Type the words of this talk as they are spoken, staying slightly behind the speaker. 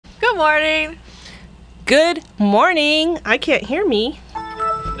Good morning. Good morning. I can't hear me.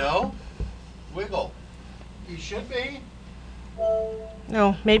 No? Wiggle. You should be.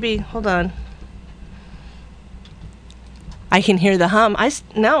 No, maybe. Hold on. I can hear the hum.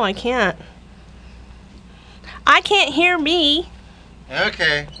 No, I can't. I can't hear me.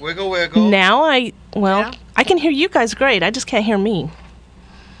 Okay. Wiggle, wiggle. Now Yeah. I can hear you guys great. I just can't hear me.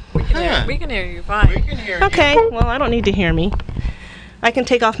 We can hear you fine. We can hear Okay, you. well, I don't need to hear me. I can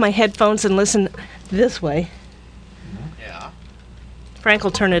take off my headphones and listen this way. Yeah. Frank will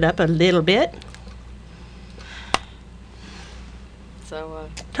turn it up a little bit. So,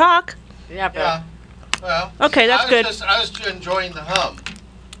 Talk. yeah, but Yeah. Well. Okay, that's good. I was just enjoying the hum.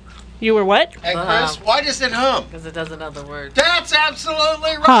 You were what? And The Chris, hum. why does it hum? because it does another word. That's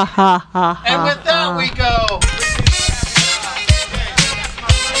absolutely right. Ha ha ha ha. And with that, we go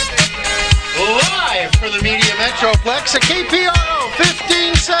live from the Media Metroplex at KPRO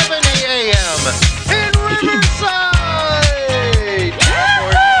 1570 AM in Riverside,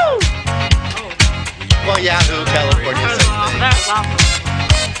 California. Well, Yahoo, California. Same thing. That was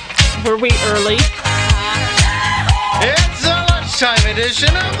awesome. Were we early? It's a lunchtime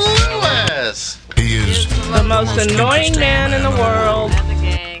edition of Lewis. He is The most annoying man in the world. And the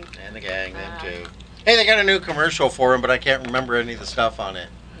gang. And the gang, them too. Hey, they got a new commercial for him, but I can't remember any of the stuff on it.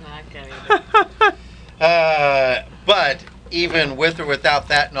 No, I can't either. But even with or without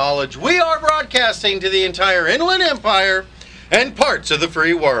that knowledge, we are broadcasting to the entire Inland Empire and parts of the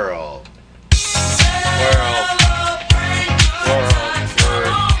free world. World.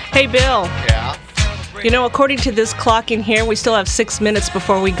 Hey, Bill. Yeah. You know, according to this clock in here, we still have 6 minutes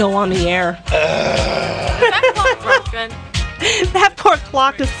before we go on the air. That clock broken. That poor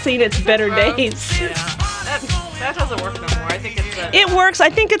clock has seen its better days. Yeah. That doesn't work no more. I think it's It works. I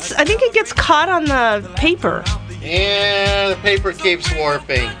think it gets caught on the paper. Yeah, the paper keeps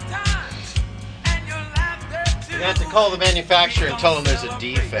warping. You have to call the manufacturer and tell them there's a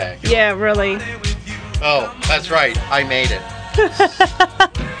defect. Yeah, really. Oh, that's right. I made it.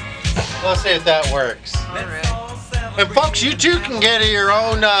 Let's see if that works. all right. And folks, you too can get your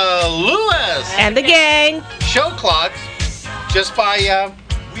own Lewis And the gang. show clocks just by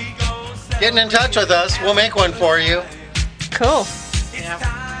getting in touch with us. We'll make one for you. Cool.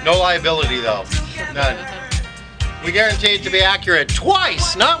 Yeah. No liability though. None. We guarantee it to be accurate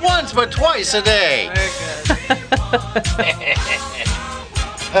twice, not once, but twice a day. Very good.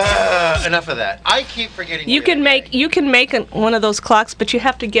 Enough of that. I keep forgetting. You can make one of those clocks, but you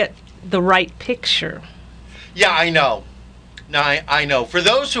have to get the right picture. Yeah, I know. No, I know. For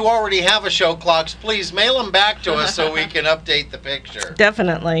those who already have a show clocks, please mail them back to us so we can update the picture.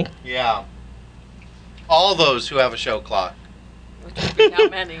 Definitely. Yeah. All those who have a show clock. Which would be how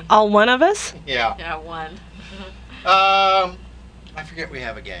many? All one of us? Yeah. Yeah, one. I forget we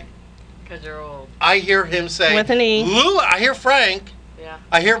have a gang. Because you're old. I hear him say. With an E. Lou. I hear Frank. Yeah.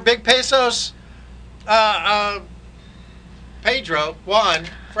 I hear Big Pesos. Pedro. Juan.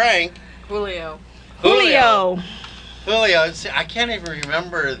 Frank. Julio. Julio. Julio. See, I can't even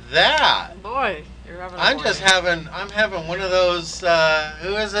remember that. Boy, you're having a I'm morning. having one of those,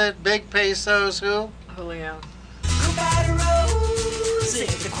 who is it? Big Pesos, who? Julio. Goodbye, Rosie,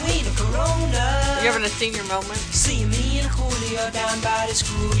 the queen of Corona. You having a senior moment? See me and Julio down by the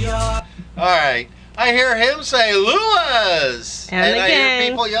schoolyard. All right. I hear him say Lewis. And the I gang. hear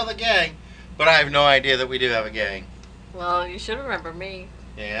people yell the gang. But I have no idea that we do have a gang. Well, you should remember me.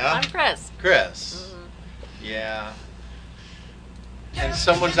 Yeah? I'm Chris. Chris. Mhm. Yeah. And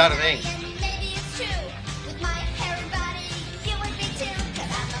someone's out of ink.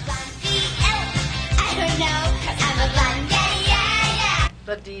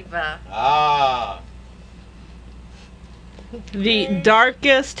 The diva. Ah. The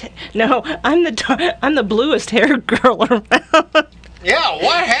darkest. No, I'm the bluest haired girl around. Yeah,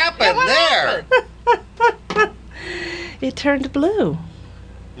 what happened there? It turned blue.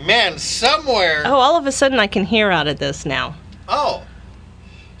 Man, somewhere. Oh, all of a sudden I can hear out of this now. Oh.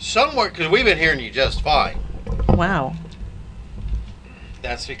 Somewhere, because we've been hearing you just fine. Wow.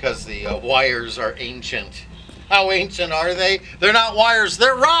 That's because the wires are ancient. How ancient are they? They're not wires,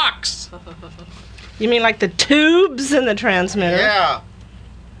 they're rocks. You mean like the tubes in the transmitter? Yeah.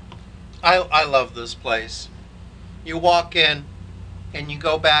 I love this place. You walk in and you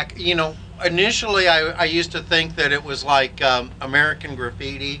go back. You know, initially I used to think that it was like American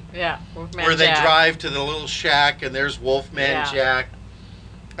Graffiti, Yeah. Wolfman where they Jack. drive to the little shack and there's Wolfman Yeah. Jack.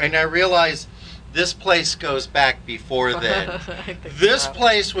 And I realized this place goes back before then. I think This so.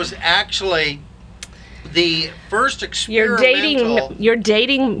 place was actually the first You're experimental.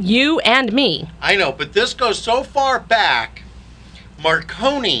 dating you and me. I know, but this goes so far back.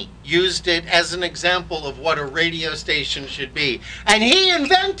 Marconi used it as an example of what a radio station should be. And he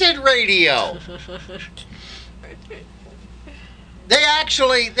invented radio. They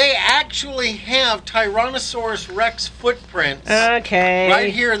actually have Tyrannosaurus Rex footprints Okay.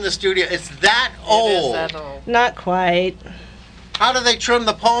 right here in the studio. It's that It old. is that old. Not quite. How do they trim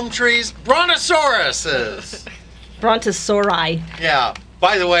the palm trees? Brontosauruses. Brontosauri. Yeah.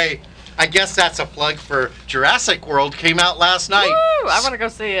 By the way, I guess that's a plug for Jurassic World. Came out last night. Woo! I want to go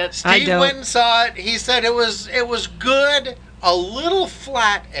see it. I Steve don't. went and saw it. He said it was good, a little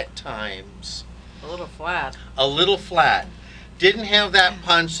flat at times. A little flat. A little flat. Didn't have that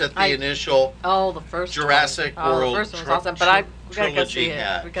punch that the initial Oh, the first Jurassic one. World Oh, the first one was tri- awesome, but we gotta go trilogy see it.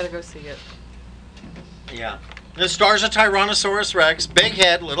 had. We gotta go see it. Yeah. It stars a Tyrannosaurus Rex, big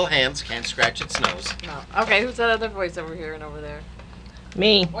head, little hands, can't scratch its nose. No. Okay, who's that other voice over here and over there?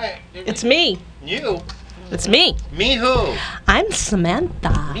 Me. Wait, It's me. you. It's me. Me who? I'm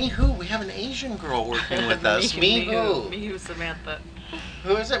Samantha. Me who? We have an Asian girl working with us. Me who? Me who, Samantha.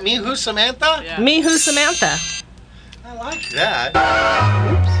 Who is it? Me who? Samantha? Yeah. Me who's Samantha. I like that.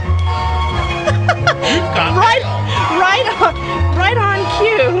 Right, right on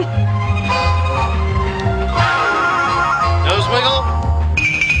cue. Nose wiggle.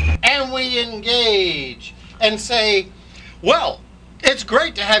 And we engage and say, well, it's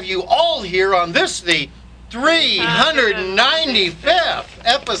great to have you all here on this, the 395th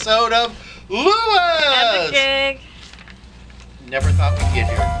episode of And the Lewis. king. Never thought we'd get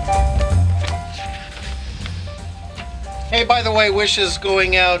here. Hey, by the way, wishes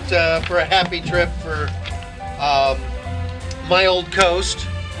going out for a happy trip for my old co-host,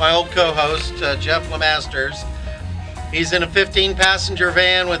 Jeff Lemasters. He's in a 15-passenger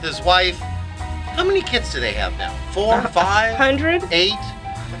van with his wife. How many kids do they have now? 4, 5, 100? 8?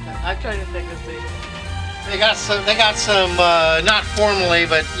 I'm trying to think of things. They got some, not formally,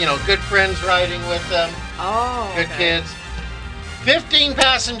 but good friends riding with them. Oh. Good okay. kids.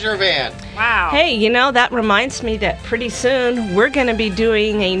 15-passenger van. Wow. Hey, that reminds me that pretty soon we're going to be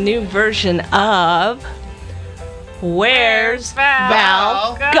doing a new version of Where's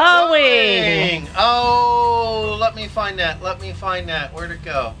Val Going? Oh, let me find that. Where'd it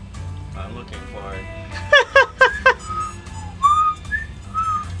go? I'm looking for it.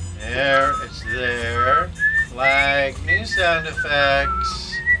 There, it's there. Flag, new sound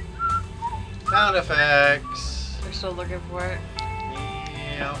effects. Sound effects. You're still looking for it?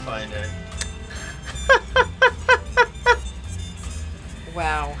 Yeah, I'll find it.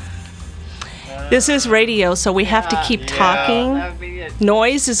 Wow. This is radio, so we have to Yeah. keep Yeah. talking. That would be it.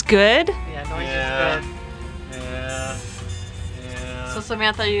 Noise is good. Yeah, noise Yeah. is good. Yeah. So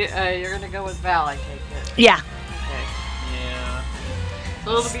Samantha, you're gonna go with Val, I take it. Yeah. Okay. Yeah.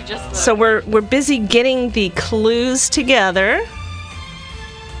 So it'll be just the. So we're busy getting the clues together.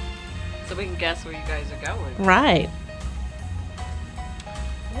 So we can guess where you guys are going. Right.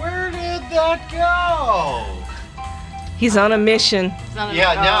 Where did that go? He's on a mission. It's not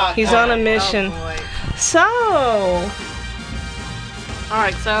Yeah, now- He's on a mission. Oh boy. So, All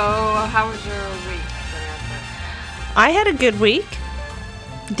right. So how was your week, Samantha? I had a good week.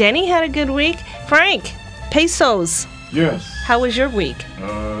 Denny had a good week. Frank, pesos. Yes. How was your week?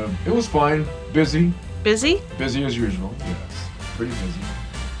 It was fine. Busy. Busy? Busy as usual. Yes. Pretty busy.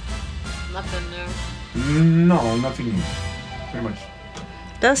 Nothing new. No, nothing new. Pretty much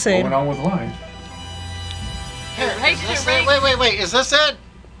The going same. on with life. Hey, Is this Ray. it? Wait. Is this it?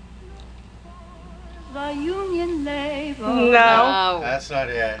 The union labor. No. No. That's not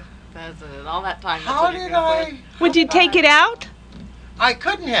it. That's it. All that time. That's How what you're did gonna I? Would you take it out? I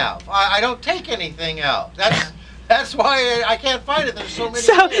couldn't have. I don't take anything out. That's why I can't find it. There's so many.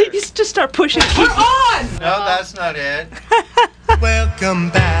 So here. you just start pushing. No, that's not it. Welcome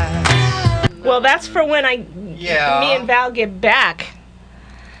back. Well, that's for when Yeah. me and Val get back.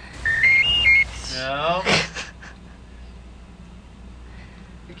 No.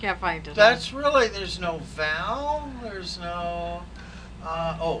 You can't find it. That's really. There's no vowel. There's no.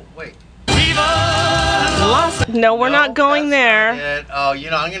 Oh wait. No, we're not going that's there. not it.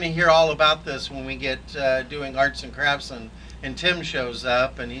 Oh, I'm going to hear all about this when we get doing arts and crafts, and Tim shows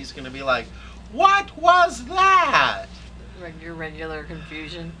up, and he's going to be like, "What was that?" Your regular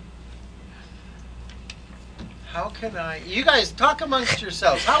confusion. How can I? You guys talk amongst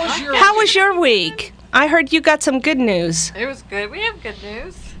yourselves. How was your? How was your week? I heard you got some good news. It was good. We have good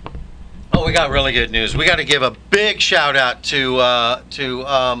news. Oh, we got really good news. We got to give a big shout out to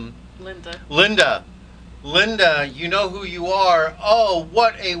Linda. Linda. Linda, you know who you are. Oh,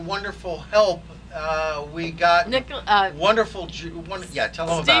 what a wonderful help we got. Nick, Wonderful. Yeah, tell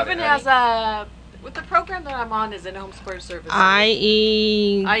them about it. Stephen honey. has with the program that I'm on is in-home support services.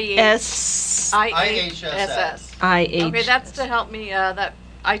 IES. IHSS. IH. Okay, that's to help me. That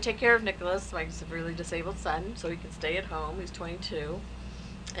I take care of Nicholas, my severely disabled son, so he can stay at home. He's 22,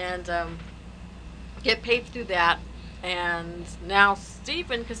 and get paid through that. And now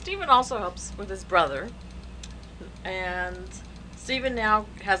Stephen, because Stephen also helps with his brother, and Stephen now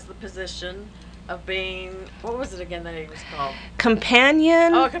has the position of being, what was it again that he was called?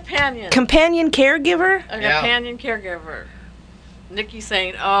 Companion. Oh, companion. Companion caregiver. A companion caregiver. Nikki's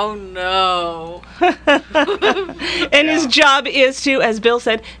saying, "Oh no!" And his job is to, as Bill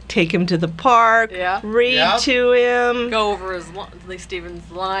said, take him to the park, read to him, go over Stephen's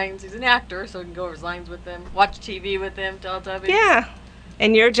lines. He's an actor, so he can go over his lines with him, watch TV with him, Teletubbies. Yeah.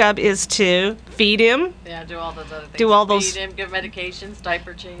 And your job is to feed him. Yeah, do all those other things. Do all those. Feed him, give medications,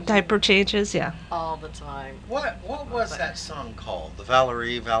 diaper changes. Diaper changes, yeah. All the time. What was that song called? The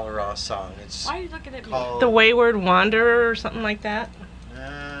Valerie song. It's Why are you looking at me? The Wayward Wanderer or something like that.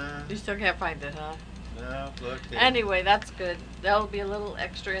 You still can't find it, huh? No, look. Anyway, that's good. That'll be a little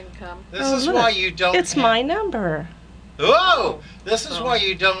extra income. This is why you don't. It's my number. Whoa! This is why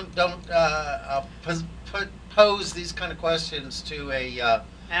you don't pose these kind of questions to an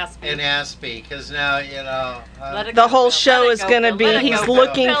Aspie, because now the whole show is going to be he's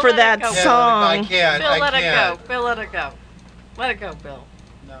looking for that song. I can't. Phil, let it go. Phil, let it go. Let it go, Bill.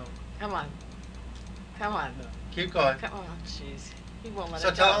 No. Come on. Come on. No. Keep going. Come on, jeez. He won't let it So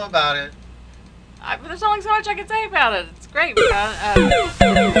go. tell him about it. There's only so much I can say about it. It's great.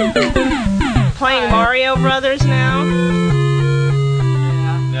 Playing Mario Brothers now.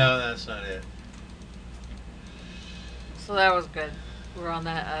 No, that's not it. So that was good. We're on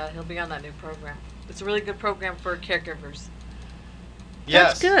that. He'll be on that new program. It's a really good program for caregivers.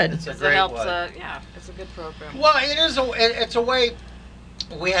 Yes, that's good. It's a great helps, one. It's a good program. Well, it is. It's a way.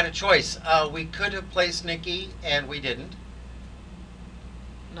 We had a choice. We could have placed Nikki, and we didn't.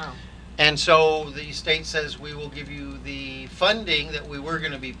 No. And so the state says we will give you the funding that we were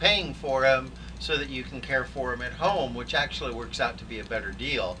going to be paying for him, so that you can care for him at home, which actually works out to be a better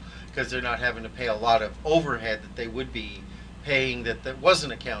deal because they're not having to pay a lot of overhead that they would be paying that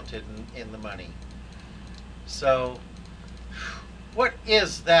wasn't accounted in the money. So, what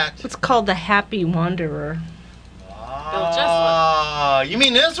is that? It's called the Happy Wanderer. Ah, you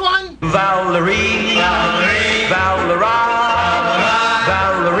mean this one? Valerie, Valerie, Valerie,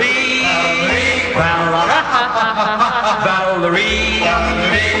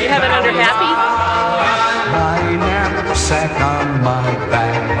 You have it under Happy? my knapsack on my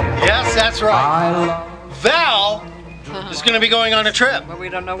back. Yes, that's right. Val is going to be going on a trip. But we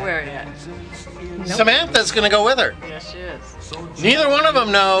don't know where yet. Nope. Samantha's going to go with her. Yes, she is. Neither one of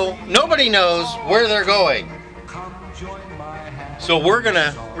them know. Nobody knows where they're going. So we're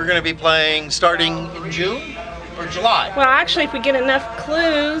gonna be playing starting in June or July. Well, actually, if we get enough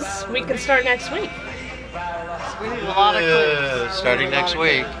clues, we can start next week. We need a lot of clues. Starting next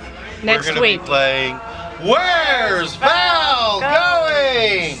week. Next we're gonna week. be playing Where's Val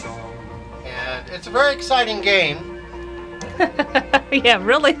Going? And it's a very exciting game. Yeah,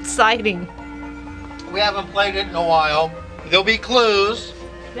 really exciting. We haven't played it in a while. There'll be clues.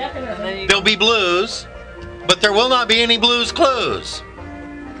 Definitely. There'll be blues. But there will not be any blues clues.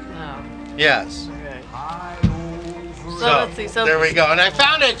 No. Yes. Okay. So let's see. So there we go. And I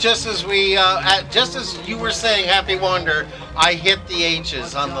found it just as just as you were saying Happy Wonder, I hit the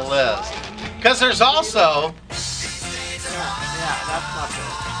H's on the list. Because there's also, Yeah, that's not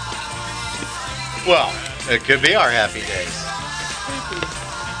good. well, it could be our happy days.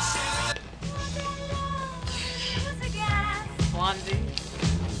 Blondie.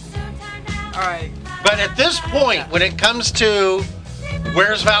 All right. But at this point, when it comes to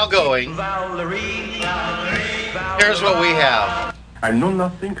Where's Val Going, here's what we have. I know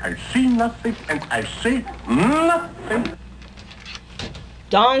nothing, I see nothing, and I say nothing.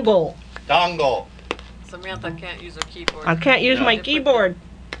 Dongle. Dongle. Samantha can't use her keyboard. I can't use my Put- keyboard.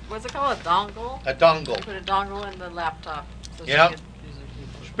 What's it called? A dongle? A dongle. Put a dongle in the laptop. So she Yep. can use her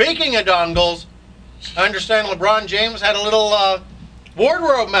keyboard. Speaking of dongles, I understand LeBron James had a little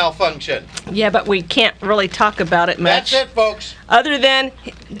wardrobe malfunction. Yeah, but we can't really talk about it much. That's it, folks. Other than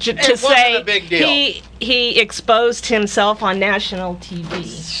to wasn't say a big deal. he exposed himself on national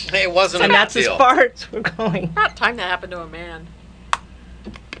TV. It wasn't And a big that's as deal. far as we're going. About time that happened to a man.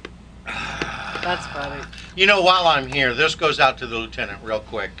 That's funny. You know, while I'm here, this goes out to the lieutenant real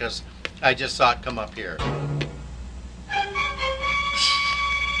quick because I just saw it come up here.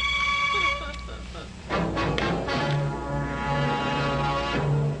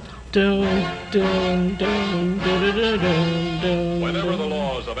 Dun, dun, dun, dun, dun, dun, dun, Whenever the dun.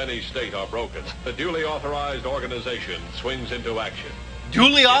 laws of any state are broken, the duly authorized organization swings into action.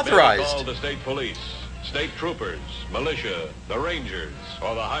 Duly It may authorized. call the state police, state troopers, militia, the rangers,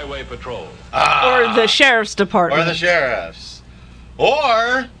 or the highway patrol. Or the sheriff's department. Or the sheriffs.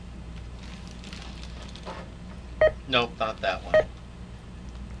 Or... Nope, not that one.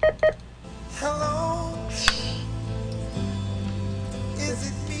 Hello.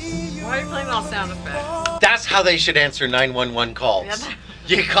 Is it me you Why are you playing all sound effects? That's how they should answer 911 calls. Yeah.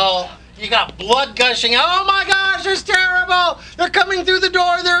 You call, you got blood gushing out. Oh my gosh, it's terrible. They're coming through the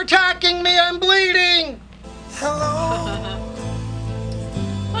door. They're attacking me. I'm bleeding. Hello.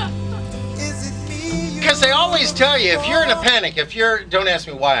 Is it me you Because they always tell you, if you're in a panic, don't ask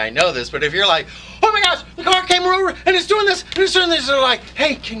me why I know this, but if you're like, oh my gosh, the car came over and it's doing this, and it's doing this, they're like,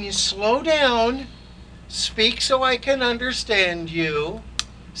 hey, can you slow down? Speak so I can understand you.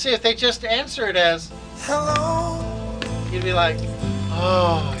 See, if they just answer it as, Hello. you'd be like,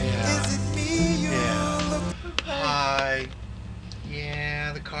 oh, yeah. Is it me you Yeah. Hi.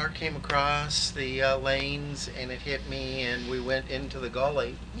 Yeah, the car came across the lanes and it hit me and we went into the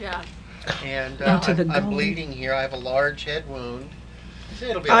gully. Yeah. And Into the I'm gully. bleeding here. I have a large head wound. So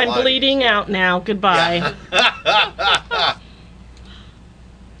it'll be a I'm lot bleeding out now. Goodbye. Yeah.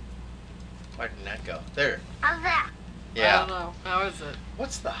 Why didn't that go? There. I Yeah. don't know. How is it?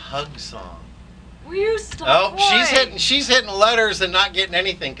 What's the hug song? Will you stop? Oh, she's hitting letters and not getting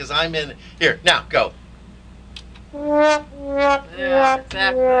anything because I'm in here. Now go. Yeah,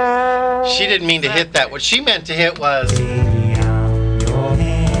 exactly. She didn't mean to hit that. What she meant to hit was.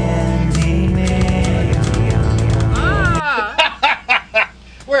 Ah.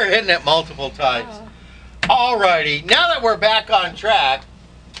 We're hitting it multiple times. Alrighty, now that we're back on track.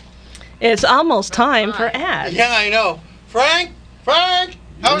 It's almost time for ads. Yeah, I know. Frank,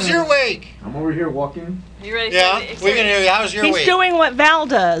 how's your week? I'm over here walking. You ready? Yeah, we can hear you. How's your He's week? doing what Val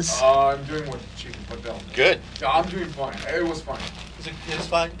does. I'm doing what Bell does. Good. Yeah, I'm doing fine. It was fine. It's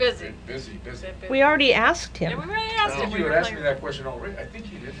fine. Busy. Busy. We already asked Yeah, him. we already asked I him. think We you were had asked me playing. that question already. I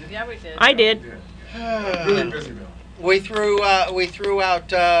think you did. Yeah, we did. I did. Yeah. Really busy, Bill. We threw out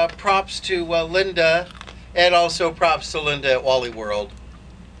props to Linda, and also props to Linda at Wally World.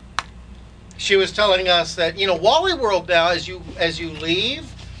 She was telling us that Wally World now, as you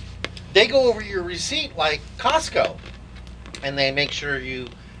leave, they go over your receipt like Costco, and they make sure you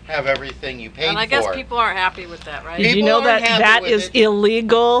have everything you paid for. And I guess people aren't happy with that, right? Did you People know aren't that happy that with is it.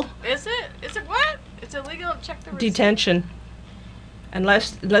 illegal Is it? Is it what? It's illegal to check the receipt. detention?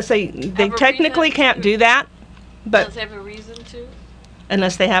 Unless they a technically reason can't to. do that, but Does it have a reason to?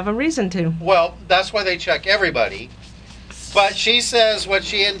 unless they have a reason to. Well, that's why they check everybody. But she says what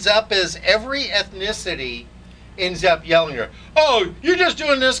she ends up is every ethnicity ends up yelling at her. Oh, you're just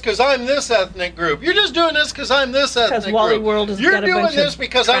doing this because I'm this ethnic group. You're just doing this because I'm this ethnic group. Wally World has You're got a doing bunch this of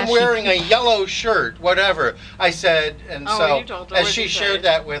because I'm trashy wearing a yellow shirt, whatever. I said, and Oh, you told her. as What'd she you shared say?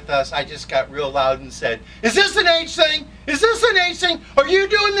 that with us, I just got real loud and said, is this an age thing? Is this an age thing? Are you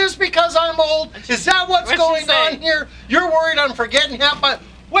doing this because I'm old? Is that what's What'd going she say? on here? You're worried I'm forgetting half my...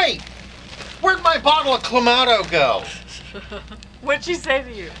 Wait, where'd my bottle of Clamato go? What'd she say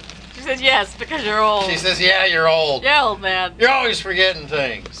to you? She said yes because you're old. She says, yeah, you're old. Yeah, old man. You're always forgetting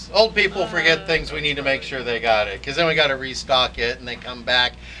things. Old people forget things. We need to make sure they got it. Because then we got to restock it and they come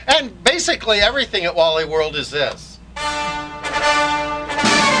back. And basically everything at Wally World is this.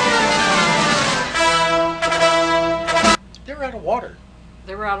 They're out of water.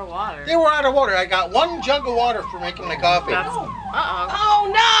 They were out of water. They were out of water. I got one jug of water for making my coffee. Uh-oh.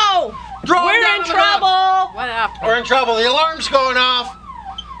 Oh no! Throw 'em We're down in to the ground. trouble. What happened? We're in trouble. The alarm's going off.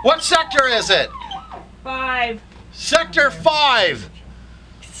 What sector is it? 5. Sector 5.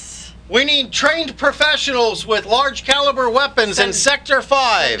 We need trained professionals with large caliber weapons in Sector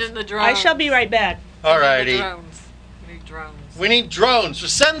 5. Send in the drones. I shall be right back. Send in the Alrighty. drones. We need drones. We need drones. So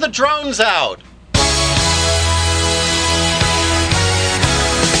send the drones out.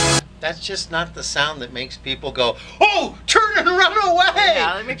 That's just not the sound that makes people go, oh, turn and run away.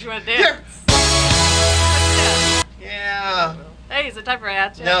 Yeah, that makes you want to There- dance. Yeah. Hey, is it time for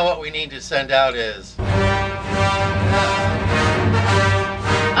ads yet? Now what we need to send out is...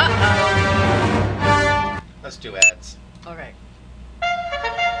 Uh-oh. Let's do ads. Okay.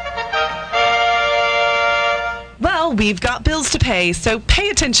 Well, we've got bills to pay, so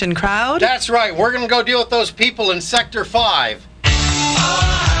pay attention, crowd. That's right. We're going to go deal with those people in Sector 5.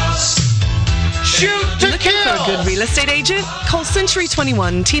 Shoot to Looking kill! for a good real estate agent? Call Century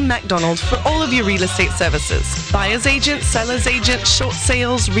 21 Team MacDonald for all of your real estate services. Buyer's agent, seller's agent, short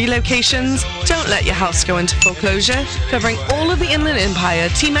sales, relocations. Don't let your house go into foreclosure. Covering all of the Inland Empire,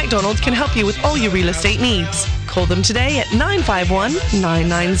 Team MacDonald can help you with all your real estate needs. Call them today at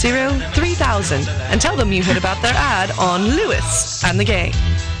 951-990-3000 and tell them you heard about their ad on Lewis and the Gang.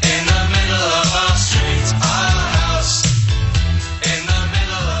 In the middle of our streets, our house. In the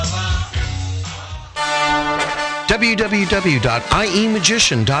middle of our...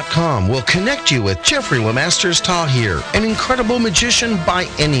 www.iemagician.com will connect you with Jeffrey Lemasters Tahir, an incredible magician by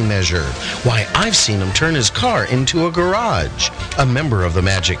any measure. Why, I've seen him turn his car into a garage. A member of the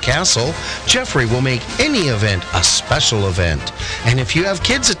Magic Castle, Jeffrey will make any event a special event. And if you have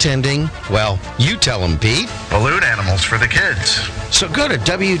kids attending, well, you tell them, Pete. Balloon animals for the kids. So go to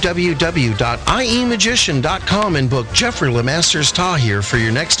www.iemagician.com and book Jeffrey Lemasters Tahir for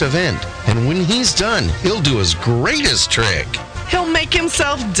your next event. And when he's done, he'll do his greatest trick. He'll make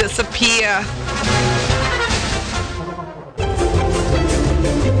himself disappear.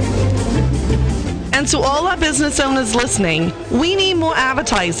 And to all our business owners listening, we need more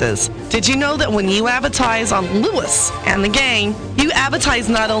advertisers. Did you know that when you advertise on Lewis and the Gang, you advertise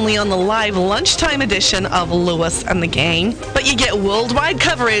not only on the live lunchtime edition of Lewis and the Gang, but you get worldwide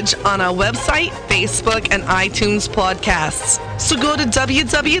coverage on our website, Facebook, and iTunes podcasts. So go to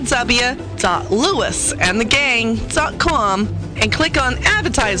www.lewisandthegang.com and click on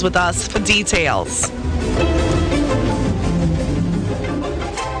Advertise with Us for details.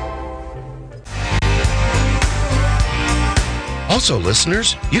 Also,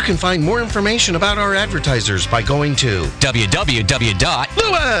 listeners, you can find more information about our advertisers by going to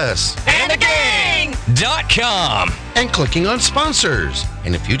www.lewisandthegang.com and clicking on sponsors.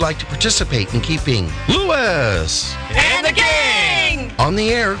 And if you'd like to participate in keeping Lewis and the Gang on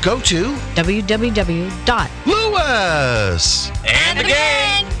the air, go to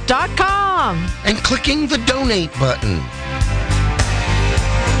www.lewisandthegang.com and clicking the donate button.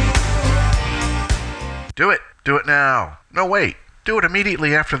 Do it. Do it now. No, wait. Do it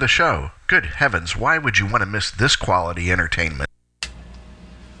immediately after the show. Good heavens, why would you want to miss this quality entertainment?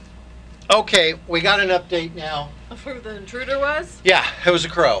 Okay, we got an update now. Of who the intruder was? Yeah, it was a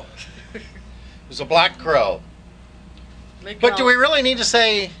crow. It was a black crow. But do we really need to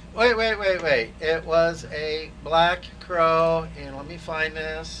say, wait. It was a black crow, and let me find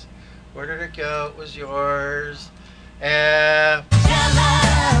this. Where did it go? It was yours. One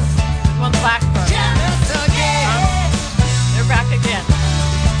black crow. They're back again.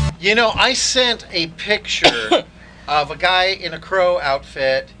 You know, I sent a picture of a guy in a crow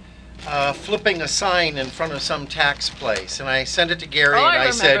outfit flipping a sign in front of some tax place. And I sent it to Gary, and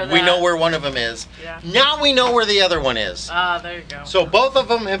I said, we know where one of them is. Yeah. Now we know where the other one is. Ah, there you go. So both of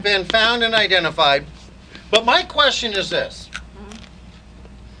them have been found and identified. But my question is this.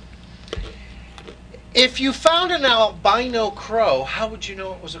 If you found an albino crow, how would you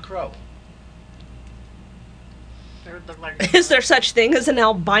know it was a crow? Is there such thing as an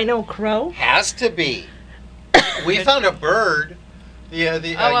albino crow? Has to be. We found a bird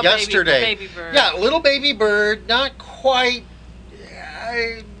yesterday. Baby bird. Yeah, little baby bird, not quite.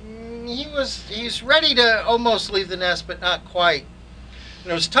 He's ready to almost leave the nest, but not quite.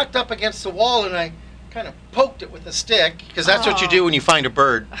 And it was tucked up against the wall, and I kind of poked it with a stick, because that's what you do when you find a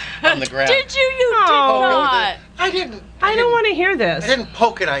bird on the ground. Did you? You did not. I didn't. I don't want to hear this. I didn't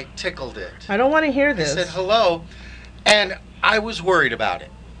poke it. I tickled it. I don't want to hear this. I said hello, and I was worried about it.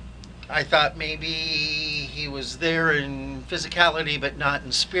 I thought maybe he was there in physicality, but not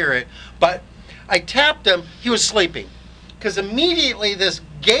in spirit. But I tapped him. He was sleeping, because immediately this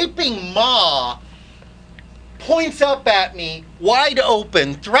gaping maw points up at me, wide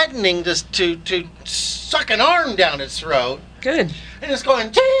open, threatening to suck an arm down its throat. Good. And it's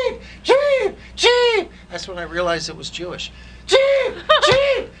going, Jeep, Jeep, Jeep. That's when I realized it was Jewish. Jeep,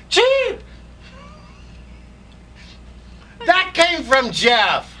 Jeep, Jeep. That came from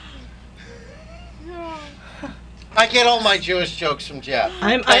Jeff. I get all my Jewish jokes from Jeff.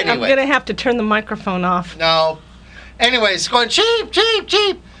 I'm going to have to turn the microphone off. No. Anyways, it's going, Jeep, Jeep,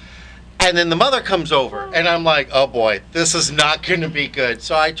 Jeep. And then the mother comes over, and I'm like, oh boy, this is not going to be good.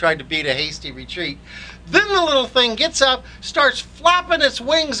 So I tried to beat a hasty retreat. Then the little thing gets up, starts flapping its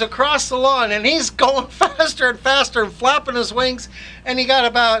wings across the lawn, and he's going faster and faster and flapping his wings, and he got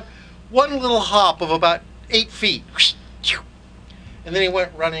about one little hop of about 8 feet. And then he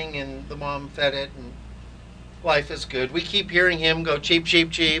went running, and the mom fed it, and life is good. We keep hearing him go cheep, cheep,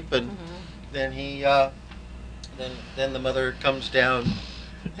 cheep, and then he, then the mother comes down.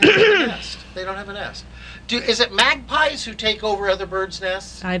 They don't have a nest. They don't have a nest. Is it magpies who take over other birds'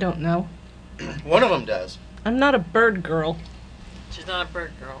 nests? I don't know. One of them does. I'm not a bird girl. She's not a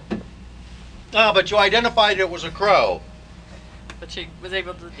bird girl. Oh, but you identified it was a crow. But she was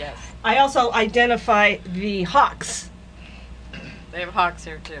able to, yes. I also identify the hawks. They have hawks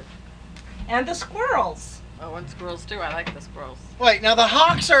here, too. And the squirrels. Oh, and squirrels too. I like the squirrels. Wait, now the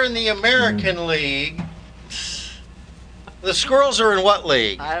Hawks are in the American League. The Squirrels are in what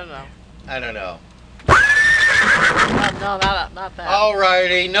league? I don't know. I don't know. No, not that.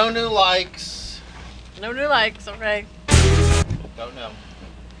 Alrighty, no new likes. No new likes, okay. Don't know.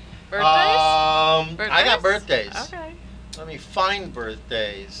 Birthdays? I got birthdays. Okay. Let me find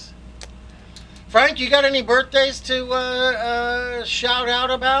birthdays. Frank, you got any birthdays to shout out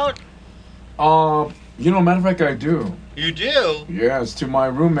about? Matter of fact, I do. You do? Yeah, it's to my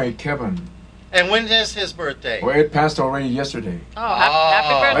roommate, Kevin. And when is his birthday? Well, it passed already yesterday. Oh, happy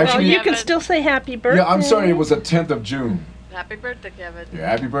birthday, Actually, you Kevin. can still say happy birthday. Yeah, I'm sorry, it was the 10th of June. Happy birthday, Kevin. Yeah,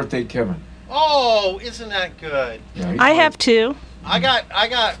 happy birthday, Kevin. Oh, isn't that good? Yeah, I have two. I got,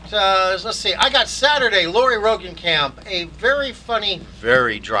 let's see, I got Saturday, Lori Rogenkamp, a very funny,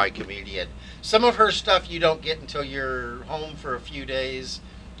 very dry comedian. Some of her stuff you don't get until you're home for a few days,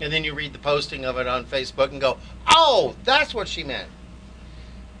 and then you read the posting of it on Facebook and go, oh, that's what she meant.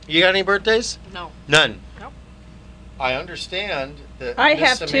 You got any birthdays? No. None? Nope. I understand that I Miss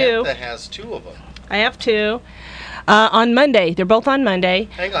have Samantha two. has two of them. I have two. On Monday. They're both on Monday.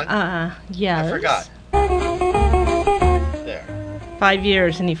 Hang on. Yes. I forgot. There. 5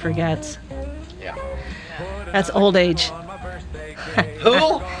 years and he forgets. Yeah. That's old age.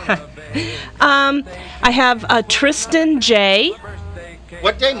 Who? I have Tristan J.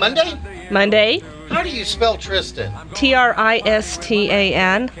 What day? Monday? Monday. How do you spell Tristan?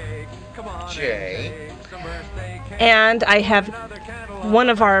 Tristan. J. And I have one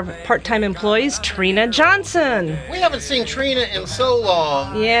of our part-time employees, Trina Johnson. We haven't seen Trina in so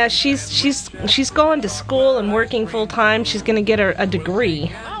long. Yeah, she's going to school and working full time. She's going to get a degree.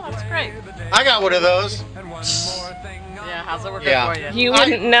 Oh, that's great. I got one of those. Yeah, how's it working for you? You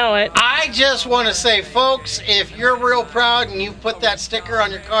wouldn't know it. I just want to say, folks, if you're real proud and you put that sticker on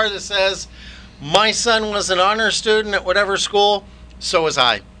your car that says, my son was an honor student at whatever school, so was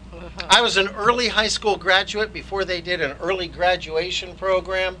I. I was an early high school graduate before they did an early graduation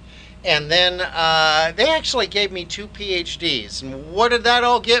program. And then they actually gave me 2 PhDs. And what did that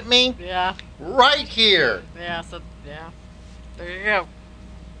all get me? Yeah. Right here. Yeah, so, yeah. There you go.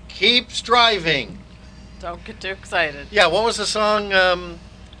 Keep striving. Don't get too excited. Yeah, what was the song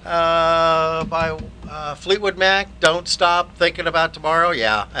by Fleetwood Mac? Don't Stop Thinking About Tomorrow?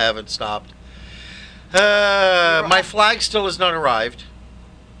 Yeah, I haven't stopped. My flag still has not arrived.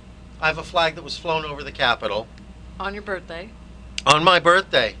 I have a flag that was flown over the Capitol. On your birthday. On my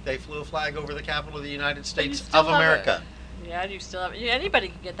birthday, they flew a flag over the Capitol of the United States of America. Yeah, you still have it. Anybody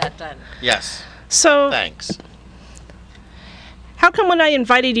can get that done. Yes. So, thanks. How come when I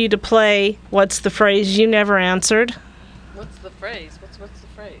invited you to play What's the Phrase, you never answered? What's the phrase? What's the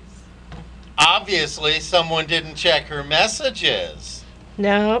phrase? Obviously, someone didn't check her messages.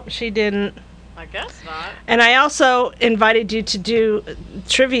 No, she didn't. I guess not. And I also invited you to do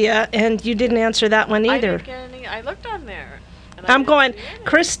trivia, and you didn't answer that one either. I didn't get any. I looked on there. And I'm going,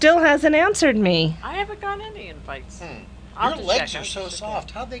 Chris still hasn't answered me. I haven't gotten any invites. Your legs are so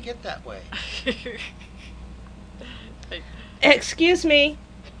soft. How'd they get that way? Excuse me.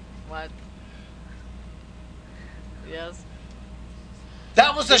 What? Yes.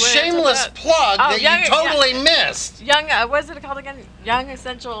 That was a shameless plug that you totally missed. Young, what is it called again? Young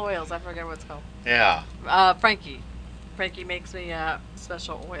Essential Oils. I forget what it's called. Yeah. Frankie. Frankie makes me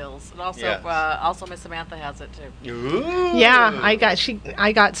special oils, and also Yes. also Miss Samantha has it too. Ooh. Yeah, I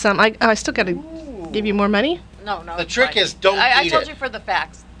got some. I still got to give you more money. No. The it's trick fine. is don't I eat told it. you for the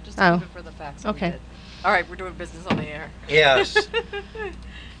facts. Just Oh. keep it for the facts. Okay. All right, we're doing business on the air. Yes.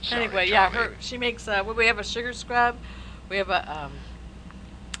 Anyway, yeah, she makes. We have a sugar scrub. We have a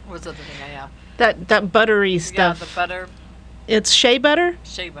what's the other thing I have? That buttery Yeah, stuff. the butter. It's shea butter.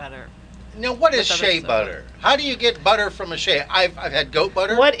 Shea butter. Now, what is With other shea stuff. butter? How do you get butter from a shea? I've had goat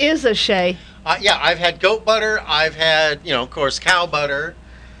butter. What is a shea? Yeah, I've had goat butter. I've had, of course, cow butter.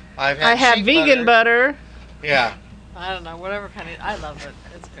 I've had I have sheep vegan butter. Yeah. I don't know, whatever kind of. I love it.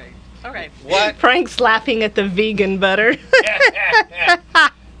 It's great. Okay. What? Frank's laughing at the vegan butter.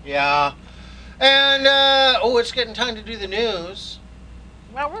 Yeah. And, it's getting time to do the news.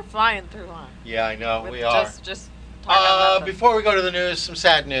 Well, we're flying through, huh? Yeah, I know, With we are. Just talk about nothing. Before we go to the news, some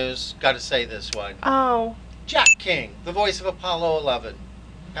sad news. Got to say this one. Oh. Jack King, the voice of Apollo 11,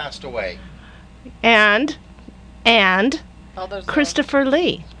 passed away. And Oh, there's Christopher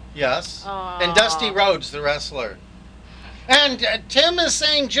Lee. Yes. And Dusty Rhodes, the wrestler. And Tim is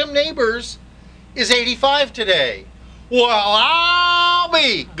saying Jim Neighbors is 85 today. Well, I'll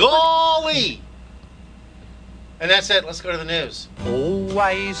be golly. And that's it. Let's go to the news.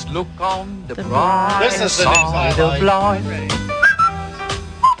 Always look on the bright This is the news side I of like. life.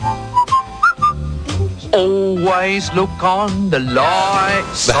 Always look on the light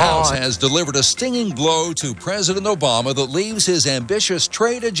The House side. has delivered a stinging blow to President Obama that leaves his ambitious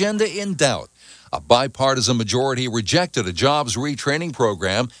trade agenda in doubt. A bipartisan majority rejected a jobs retraining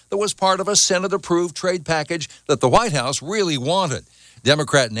program that was part of a Senate-approved trade package that the White House really wanted.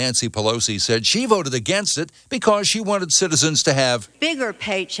 Democrat Nancy Pelosi said she voted against it because she wanted citizens to have bigger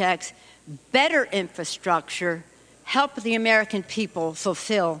paychecks, better infrastructure, help the American people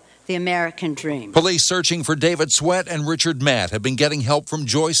fulfill the American dream. Police searching for David Sweat and Richard Matt have been getting help from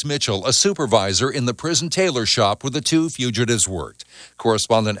Joyce Mitchell, a supervisor in the prison tailor shop where the two fugitives worked.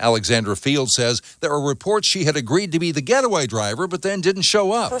 Correspondent Alexandra Field says there are reports she had agreed to be the getaway driver but then didn't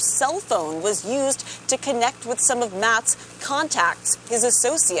show up. Her cell phone was used to connect with some of Matt's contacts, his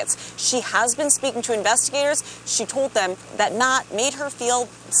associates. She has been speaking to investigators. She told them that Matt made her feel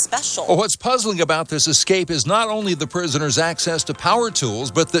special. Well, what's puzzling about this escape is not only the prisoner's access to power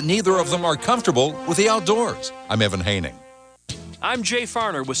tools, but that neither of them are comfortable with the outdoors. I'm Evan Haining. I'm Jay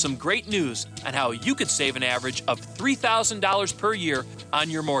Farner with some great news on how you could save an average of $3,000 per year on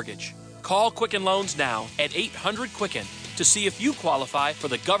your mortgage. Call Quicken Loans now at 800-QUICKEN to see if you qualify for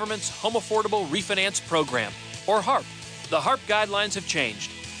the government's Home Affordable Refinance Program, or HARP. The HARP guidelines have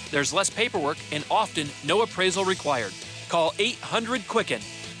changed. There's less paperwork and often no appraisal required. Call 800-QUICKEN.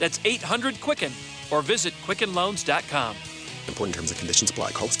 That's 800-QUICKEN, or visit QuickenLoans.com. Important terms and conditions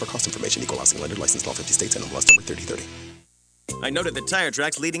apply. Call us for cost information. Equal housing lender. Licensed in all 50 states and MLS number 3030. I noted that tire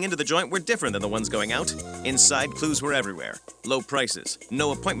tracks leading into the joint were different than the ones going out. Inside, clues were everywhere. Low prices,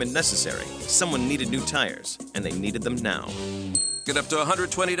 no appointment necessary. Someone needed new tires, and they needed them now. Get up to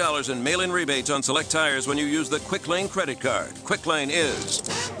 $120 in mail-in rebates on select tires when you use the Quick Lane credit card. Quick Lane is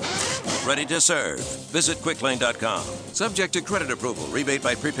ready to serve. Visit quicklane.com. Subject to credit approval. Rebate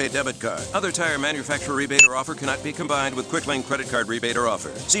by prepaid debit card. Other tire manufacturer rebate or offer cannot be combined with Quick Lane credit card rebate or offer.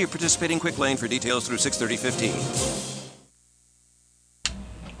 See your participating Quick Lane for details through 6/30/15.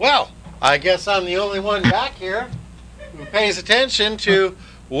 Well, I guess I'm the only one back here who pays attention to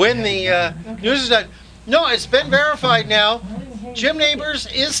when the news is done. No, it's been verified now. Jim Neighbors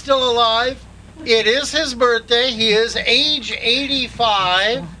is still alive. It is his birthday. He is age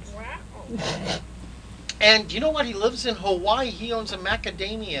 85. And you know what? He lives in Hawaii. He owns a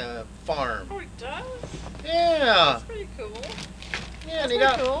macadamia farm. Oh, he does? Yeah. That's pretty cool. Yeah, and he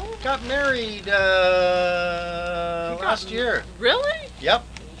got married last year. Really? Yep.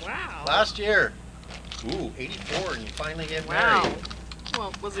 Wow. Last year. Ooh, 84, and you finally get married.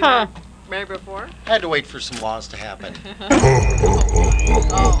 Well, was he married before? Had to wait for some laws to happen.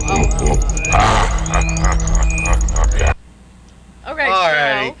 Okay,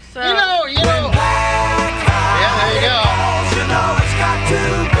 alrighty. So. You know. Yeah, there you go.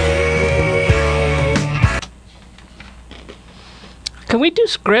 Can we do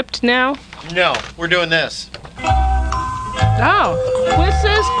script now? No, we're doing this. Oh,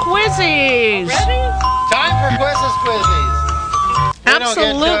 Quizzies. Ready? Time for Quizzies.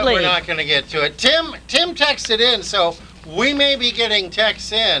 Absolutely. We're not going to get to it. Tim texted in, so we may be getting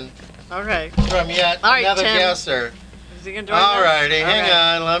texts in. Okay. From yet another guesser. Is he going to join All us? righty, hang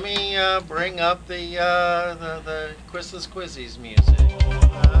on. Let me bring up the Quizzies music.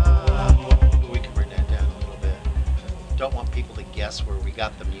 We can bring that down a little bit. Don't want people to guess where we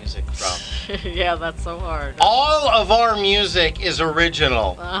got the music from. Yeah, that's so hard. All of our music is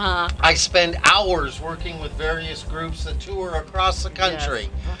original. Uh-huh. I spend hours working with various groups that tour across the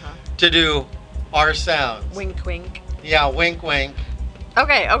country to do our sounds. Wink, wink. Yeah, wink, wink.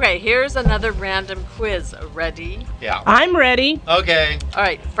 Okay, here's another random quiz. Ready? Yeah. I'm ready. Okay. All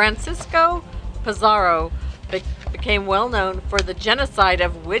right, Francisco Pizarro became well known for the genocide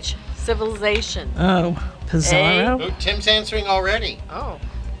of which civilization? Oh, Pizarro? Tim's answering already. Oh.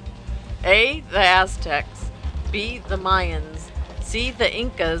 A, the Aztecs. B, the Mayans. C, the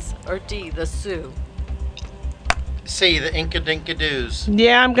Incas. Or D, the Sioux. C, the Inca Dinka Doos.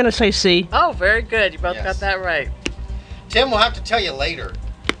 Yeah, I'm going to say C. Oh, very good. You both got that right. Tim will have to tell you later.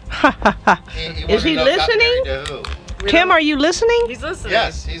 Is he listening? Tim, are you listening? He's listening.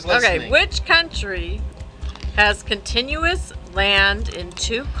 Yes, he's listening. Okay, which country has continuous land in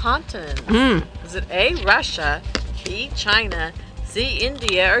 2 continents? Is it A, Russia, B, China, C,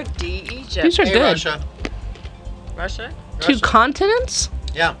 India, or D, Egypt? These are good. Russia? 2 continents?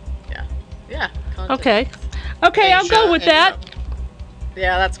 Yeah. Yeah. Okay, I'll go with that.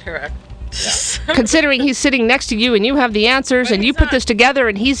 Yeah, that's correct. Considering he's sitting next to you and you have the answers and you put this together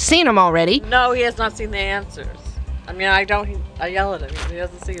and he's seen them already. No, he has not seen the answers. I mean, I yell at him. He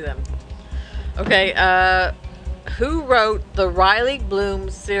doesn't see them. Okay, who wrote the Riley Bloom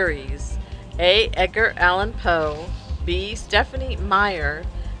series? A, Edgar Allan Poe. B, Stephanie Meyer.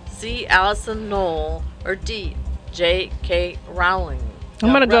 C. Allison Knoll, or D. J.K. Rowling? I'm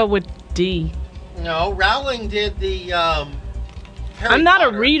going to go with D. No, Rowling did the Harry I'm not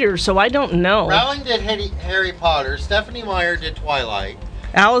Potter. a reader, so I don't know. Rowling did Harry Potter. Stephanie Meyer did Twilight.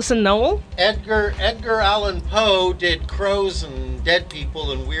 Allison Knoll? Edgar Allan Poe did crows and dead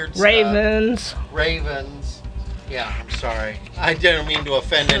people and weird Ravens. stuff. Ravens. Yeah, I'm sorry. I didn't mean to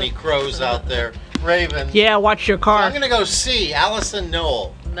offend any crows out there. Ravens. Yeah, watch your So car. I'm going to go C. Allison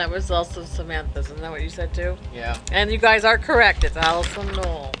Knoll. And that was also Samantha's. Isn't that what you said too? Yeah. And you guys are correct. It's Allison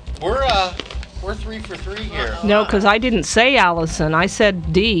Knoll. We're 3 for 3 here. No, because I didn't say Allison. I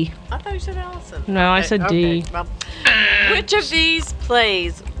said D. I thought you said Allison. No, I said D. Well, which of these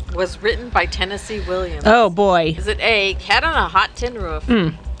plays was written by Tennessee Williams? Oh, boy. Is it A, Cat on a Hot Tin Roof,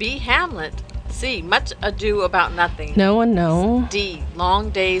 Mm. B, Hamlet, C, Much Ado About Nothing, No one know. D, Long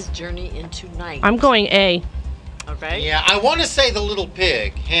Day's Journey into Night? I'm going A. Okay. Yeah, I want to say The Little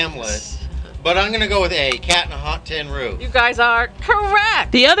Pig, Hamlet, but I'm going to go with A, Cat in a Hot Tin Roof. You guys are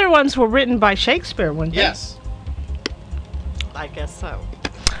correct. The other ones were written by Shakespeare, weren't they? Yes. I guess so.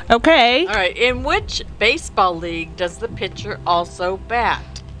 Okay. All right. In which baseball league does the pitcher also bat?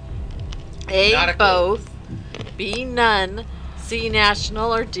 A, Not a clue. both, B, none, C,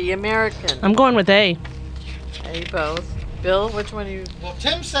 national, or D, American? I'm going with A. A, both. Bill, which one are you? Well,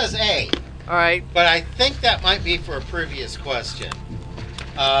 Tim says A, All right. but I think that might be for a previous question.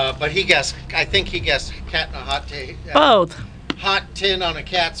 But I think he guessed Cat in a Hot Tin. Both. Hot tin on a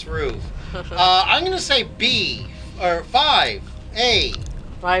cat's roof. I'm going to say B, or 5, A.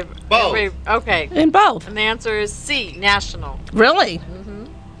 5. Both. Wait, okay. In both. And the answer is C, national. Really? Mm-hmm.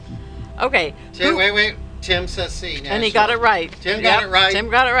 Okay. Wait. Tim says C, national. And he got it right. Tim got it right.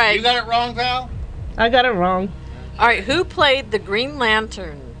 Tim got it right. You got it wrong, Val? I got it wrong. All right. Who played the Green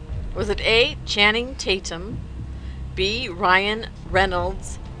Lantern? Was it A, Channing Tatum, B, Ryan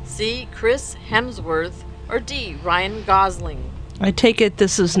Reynolds, C, Chris Hemsworth, or D, Ryan Gosling? I take it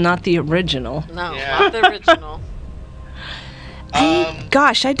this is not the original. No, Yeah. not the original.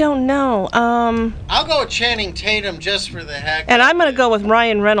 Gosh, I don't know. I'll go with Channing Tatum just for the heck. And I'm going to go with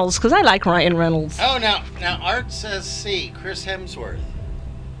Ryan Reynolds because I like Ryan Reynolds. Oh, now Art says C, Chris Hemsworth.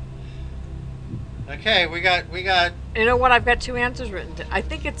 Okay, we got. You know what? I've got 2 answers written. I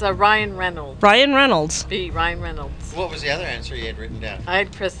think it's a Ryan Reynolds. Ryan Reynolds. B, Ryan Reynolds. What was the other answer you had written down? I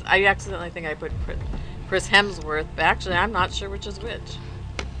accidentally think I put Chris Hemsworth, but actually I'm not sure which is which.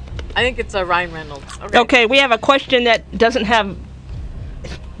 I think it's a Ryan Reynolds. Okay, we have a question that doesn't have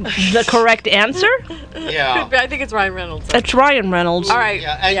the correct answer. Yeah. I think it's Ryan Reynolds. It's Ryan Reynolds. All right.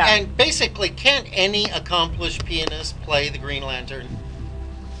 Yeah, and basically, can't any accomplished pianist play the Green Lantern?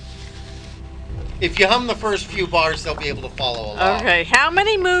 If you hum the first few bars, they'll be able to follow along. Okay. How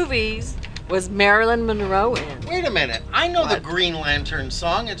many movies was Marilyn Monroe in? Wait a minute. I know the Green Lantern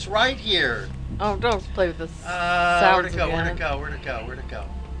song. It's right here. Oh, don't play with the Where'd sounds it go? again. Where'd it go?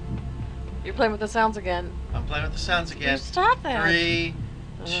 You're playing with the sounds again. I'm playing with the sounds again. Stop that. 3,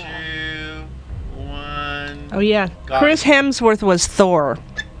 2, 1. Oh, yeah. Got Chris it. Hemsworth was Thor.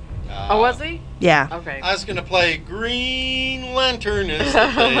 Oh, was he? Yeah. Okay. I was going to play Green Lantern is the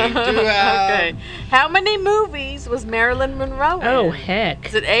thing to have. Okay. How many movies was Marilyn Monroe in? Oh, heck.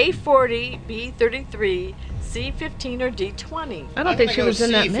 Is it A, 40, B, 33, C, 15, or D, 20? I don't think she was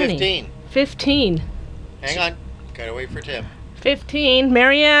in that many. 15. 15. Hang on. Gotta wait for Tim. 15.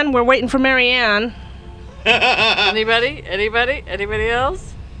 Marianne, we're waiting for Marianne. Anybody? Anybody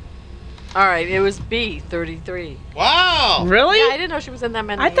else? All right, it was B, 33. Wow. Really? Yeah, I didn't know she was in that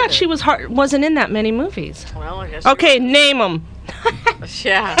many. I thought either. she wasn't in that many movies. Well, I guess. Okay, name them.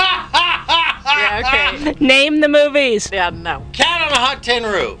 Yeah. Yeah, okay. Name the movies. Yeah, no. Cat on a Hot Tin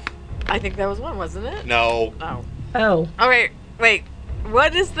Roof. I think that was one, wasn't it? No. No. Oh. Okay, wait.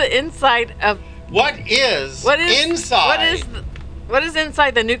 What is the inside of... What is inside? What is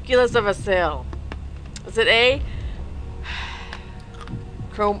inside the nucleus of a cell? Is it A?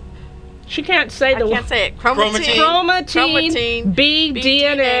 She can't say I the can't say it. Chromatine. Chromatine. B,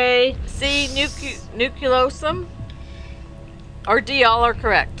 DNA. C, nucleosome. Or D, all are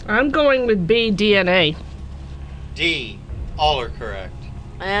correct. I'm going with B, DNA. D, all are correct.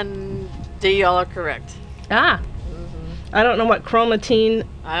 And D, all are correct. Ah. I don't know what chromatine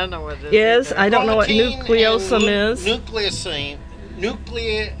I don't know what it is. either. I don't know what Chromatine nucleosome and is.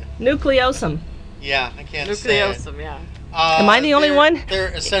 Nucleosome. Yeah, I can't say it. Nucleosome, yeah. Am I the only one? They're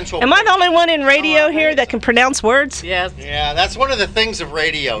essential. Am I the only one in radio here that can pronounce words? Yes. Yeah, that's one of the things of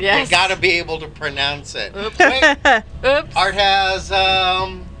radio. Yes. You got to be able to pronounce it. Oops. Wait, Oops. Art has D.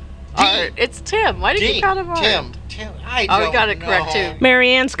 Art. It's Tim. Why did you D. call him Art? Tim. I Oh, we don't got it know. correct too.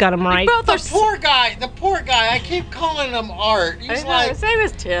 Marianne's got him right. Both are The poor guy. I keep calling him Art. I He's know, like, his name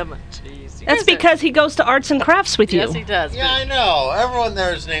is Tim. Jeez, you That's guys are- because he goes to arts and crafts with you. Yes, he does. yeah, I know. Everyone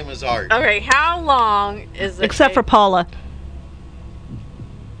there's name is Art. Okay, how long is it? Except for Paula.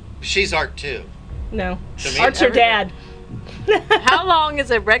 She's Art too. No. To me? Art's her dad. How long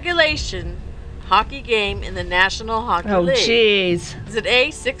is a regulation hockey game in the National Hockey Oh, League? jeez. Is it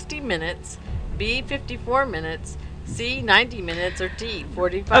A, 60 minutes, B, 54 minutes, C, 90 minutes, or D,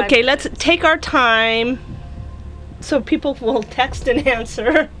 45 Okay, minutes? let's take our time so people will text and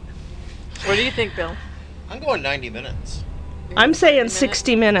answer. What do you think, Bill? I'm going 90 minutes. I'm saying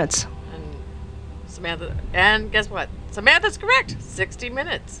 60 minutes. And Samantha, and guess what? Samantha's correct. 60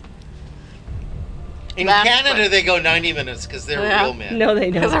 minutes. In Last Canada, one. they go 90 minutes because they're Yeah. real men. No,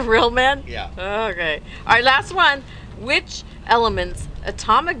 they Because don't. of real men? Yeah. Okay. All right, last one. Which element's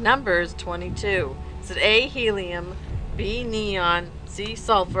atomic number is 22? Is it A, helium, B, neon, C,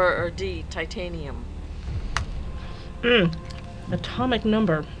 sulfur, or D, titanium? Atomic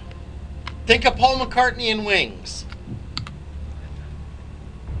number. Think of Paul McCartney and Wings.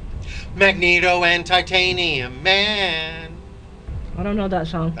 Magneto and Titanium Man. I don't know that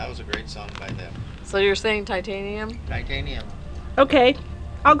song. That was a great song by them. So you're saying titanium? Titanium. Okay,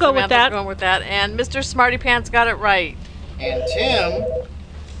 I'll go with Samantha's that. going with that. And Mr. Smarty Pants got it right. And Tim.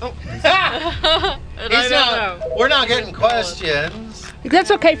 Oh. He's I don't not, know. we're not getting questions.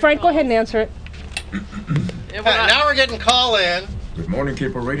 That's okay, Frank. Go ahead and answer it. Yeah, we're not- Now we're getting call in. Good morning,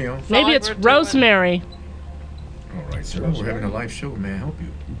 Capo Radio. Maybe like it's we're doing- Rosemary. All right, sir. We're having a live show. May I help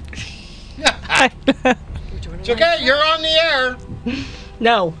you? It's okay. You're on the air.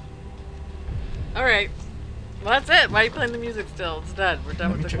 No. All right. Well, that's it. Why are you playing the music still? It's done. We're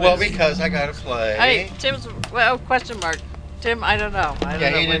done with the Well, quiz. because I gotta play. Hey, Tim's question mark. Tim, I don't know. I don't Yeah,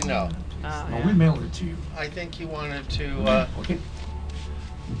 know he what- didn't know. Oh, No, yeah. we mailed it to you. I think he wanted to. Okay.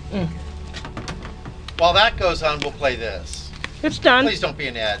 While that goes on, we'll play this. It's done. Please don't be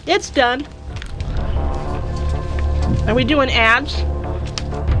an ad. It's done. Are we doing ads?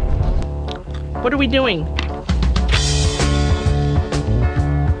 What are we doing?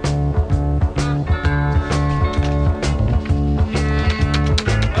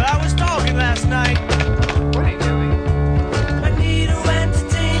 Well, I was talking last night. What are you doing? Magneto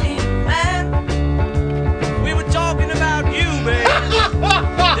entertaining, man. We were talking about you, man.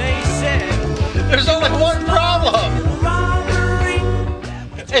 They said There's only one problem. robbery.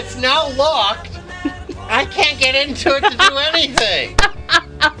 It's now locked. I can't get into it to do anything.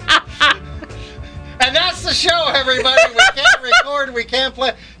 And that's the show, everybody. We can't record. We can't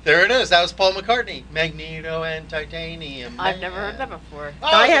play. There it is. That was Paul McCartney. Magneto and Titanium. I've Man. never heard that before. Oh,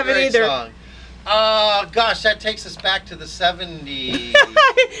 I it's a haven't great either. Song. Gosh, that takes us back to the 70s.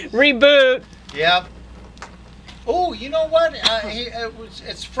 Reboot. Yep. Oh, you know what?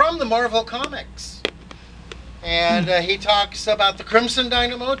 It's from the Marvel Comics. And he talks about the Crimson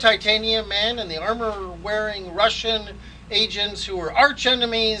Dynamo, Titanium Man, and the armor-wearing Russian agents who were arch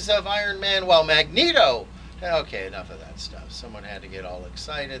enemies of Iron Man, while Magneto... Okay, enough of that stuff. Someone had to get all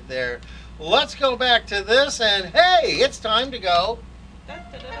excited there. Let's go back to this, and hey, it's time to go.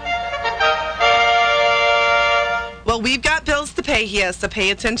 Well, we've got bills to pay here, so pay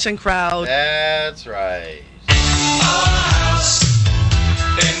attention, crowd. That's right.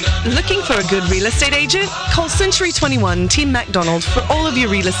 Looking for a good real estate agent? Call Century 21 Team MacDonald for all of your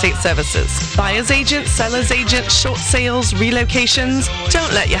real estate services. Buyer's agent, seller's agent, short sales, relocations.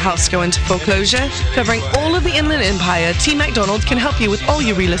 Don't let your house go into foreclosure. Covering all of the Inland Empire, Team MacDonald can help you with all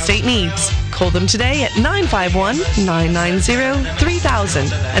your real estate needs. Call them today at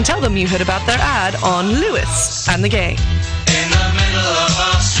 951-990-3000 and tell them you heard about their ad on Lewis and the Gang. In the middle of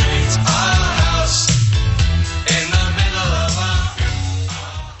our streets, our house. In the middle of our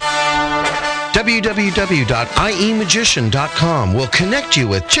www.iemagician.com will connect you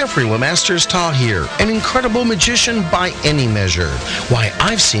with Jeffrey Lemasters Tahir, an incredible magician by any measure. Why,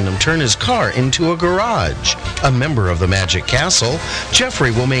 I've seen him turn his car into a garage. A member of the Magic Castle,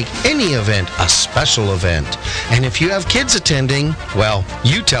 Jeffrey will make any event a special event. And if you have kids attending, well,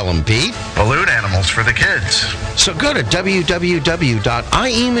 you tell them, Pete. Balloon animals for the kids. So go to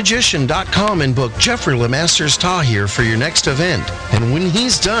www.iemagician.com and book Jeffrey Lemasters Tahir for your next event. And when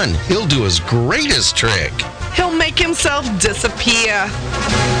he's done, he'll do his greatest trick. He'll make himself disappear.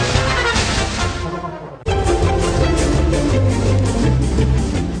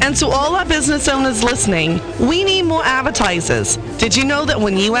 And And to all our business owners listening, we need more advertisers. Did you know that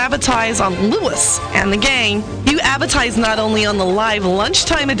when you advertise on Lewis and the Gang, you advertise not only on the live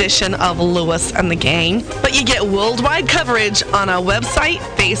lunchtime edition of Lewis and the Gang, but you get worldwide coverage on our website,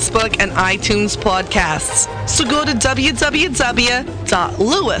 Facebook, and iTunes podcasts. So go to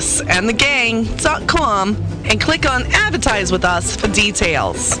www.lewisandthegang.com and click on Advertise with Us for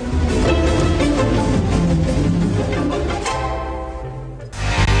details.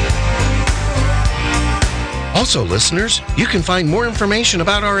 Also, listeners, you can find more information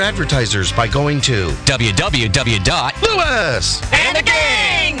about our advertisers by going to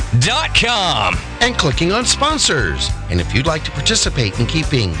www.lewisandthegang.com and clicking on sponsors. And if you'd like to participate in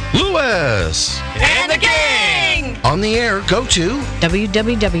keeping Lewis and the Gang on the air, go to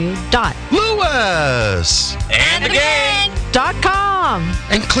www.lewisandthegang.com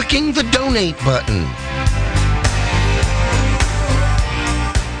and clicking the donate button.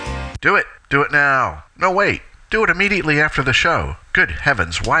 Do it. Do it now. No, wait. Do it immediately after the show. Good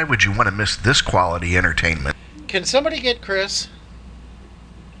heavens, why would you want to miss this quality entertainment? Can somebody get Chris?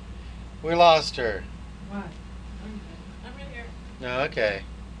 We lost her. What? I'm right here. No, okay.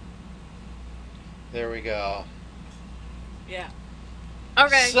 There we go. Yeah.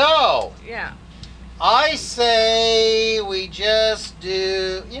 Okay. So, yeah. I say we just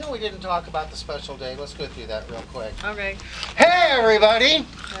do... we didn't talk about the special day. Let's go through that real quick. Okay. Hey, everybody.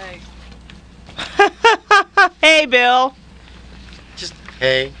 Hey. Hey, Bill. Just,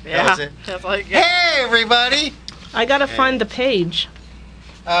 hey. Yeah. That was it. That's all you get. Hey, everybody. I gotta find the page.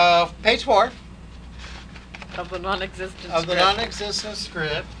 Page 4. Of the non-existent script. Of the non-existent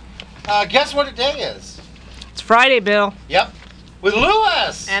script. Guess what today is? It's Friday, Bill. Yep. With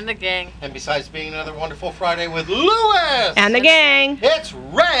Lewis. And the Gang. And besides being another wonderful Friday with Lewis. And the Gang. It's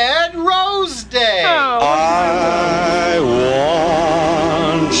Red Rose Day. Oh. I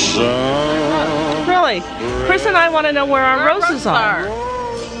want some. Really? Chris and I want to know where our roses are.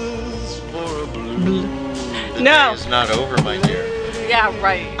 The No. day is not over, my dear. Yeah,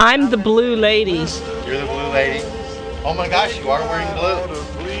 right. I'm the blue lady. You're the blue lady. Oh my gosh, you are wearing blue.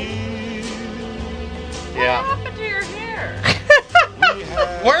 Yeah. What happened to your hair?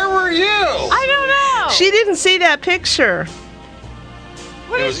 Where were you? I don't know. She didn't see that picture.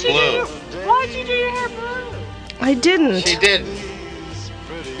 What It did was she blue. do? Why did you do your hair blue? I didn't. She didn't.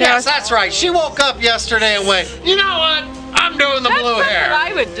 Yes, that's right. She woke up yesterday and went, you know what? I'm doing the blue That's hair.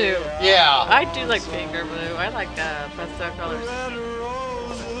 what I would do. Yeah. I do like pink or blue. I like pastel colors.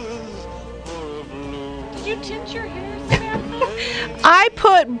 Did you tint your hair, Samantha? I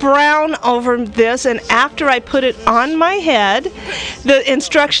put brown over this, and after I put it on my head, the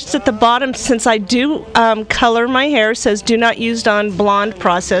instructions at the bottom, since I do color my hair, says do not use on blonde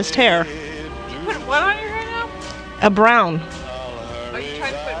processed hair. You put what on your hair now? A brown. Are you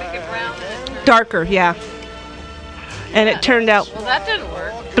trying to make it brown? Darker, yeah. And it turned out Well, that didn't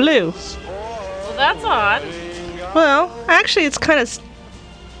work. blue. Well, that's odd. Well, actually, it's kind of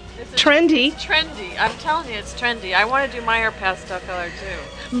trendy. It's trendy. I'm telling you, it's trendy. I want to do my hair pastel color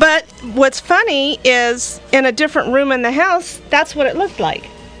too. But what's funny is in a different room in the house, that's what it looked like.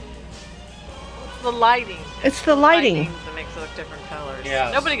 It's the lighting. It's the lighting. That makes it look different colors.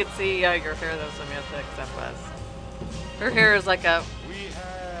 Yes. Nobody can see your hair though, Samantha, except us. Her hair is like a.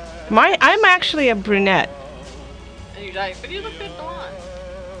 I'm actually a brunette. And you dye, but you look a bit blonde.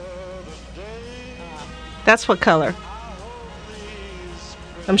 That's what color.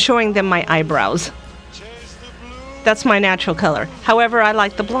 I'm showing them my eyebrows. That's my natural color. However, I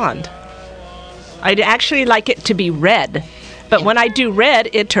like the blonde. I'd actually like it to be red. But when I do red,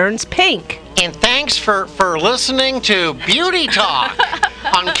 it turns pink. And thanks for listening to Beauty Talk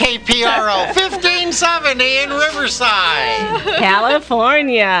on KPRO 1570 in Riverside,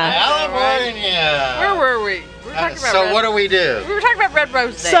 California. California. Where were we? We were talking about So red. what do we do? We were talking about Red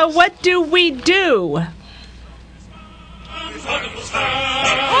Rose Day. So what do we do?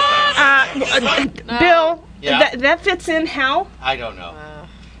 Bill, Yeah. that fits in how? I don't know.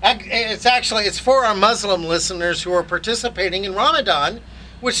 It's for our Muslim listeners who are participating in Ramadan,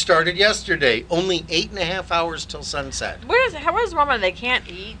 which started yesterday. Only 8.5 hours till sunset. How is Ramadan? They can't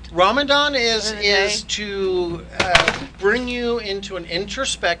eat. Ramadan is During the day? to bring you into an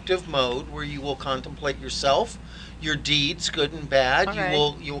introspective mode where you will contemplate yourself, your deeds, good and bad. Okay.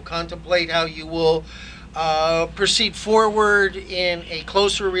 You will contemplate how you will proceed forward in a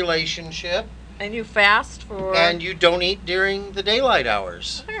closer relationship. And you fast for. And you don't eat during the daylight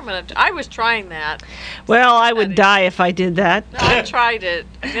hours. I think I was trying that. Well, I would die if I did that. No, I tried it.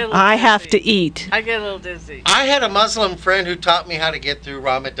 I get a little I dizzy. have to eat. I get a little dizzy. I had a Muslim friend who taught me how to get through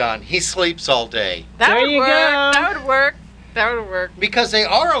Ramadan. He sleeps all day. That There would you work. go. That would work. That would work. Because they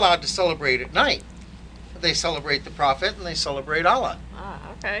are allowed to celebrate at night. They celebrate the Prophet and they celebrate Allah.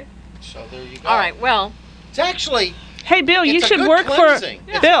 Ah, okay. So there you go. All right, well. It's actually... Hey, Bill, you it's a should good work cleansing.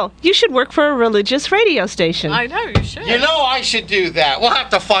 for... Bill, you should work for a religious radio station. I know, you should. You know I should do that. We'll have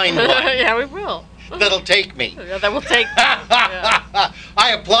to find one. Yeah, we will. That'll take me. Yeah, that will take me. Yeah.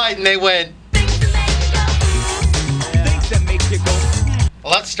 I applied and they went...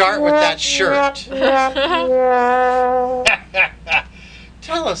 Well, let's start with that shirt.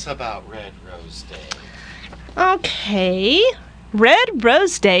 Tell us about Red Rose Day. Okay. Red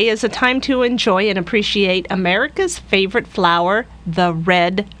Rose Day is a time to enjoy and appreciate America's favorite flower, the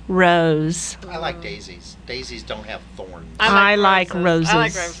red rose. I like daisies. Daisies don't have thorns. I like roses. I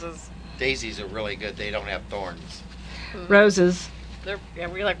like roses. Daisies are really good. They don't have thorns. Roses. Yeah,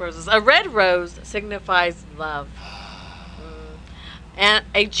 we like roses. A red rose signifies love. And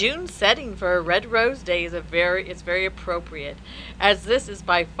a June setting for a Red Rose Day is it's very appropriate, as this is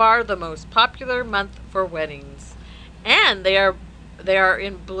by far the most popular month for weddings. And they are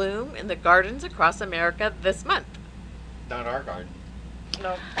in bloom in the gardens across America this month. Not our garden.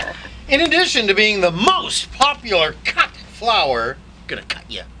 No. In addition to being the most popular cut flower, gonna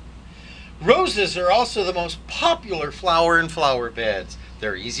cut you. Roses are also the most popular flower in flower beds.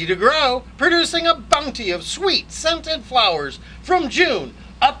 They're easy to grow, producing a bounty of sweet, scented flowers from June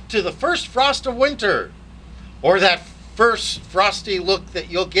up to the first frost of winter. Or that first frosty look that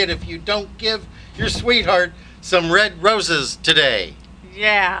you'll get if you don't give your sweetheart some red roses today.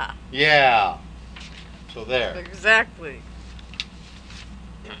 Yeah. Yeah. So there. Exactly.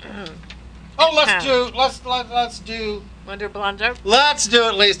 Oh, let's do. Want to do a blonde joke? Let's do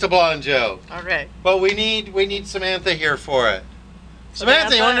at least a blonde joke. Okay. But we need Samantha here for it.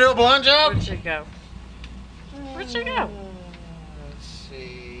 Samantha, you want to do a blonde joke? Where'd she go? Where'd she go? Let's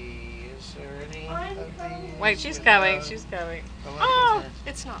see. Is there any? Wait, she's coming. She's coming. Oh,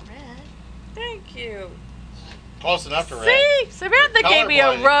 it's not red. Thank you. Close enough to red. See, Samantha You're gave me a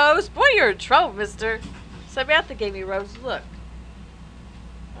colorblind. rose. Boy, you're in trouble, mister. Samantha gave me a rose. Look.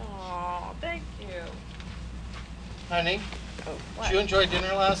 Oh, thank you. Honey, Oh, did what? you enjoy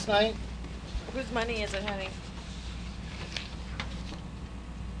dinner last night? Whose money is it, honey?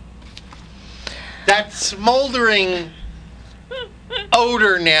 That smoldering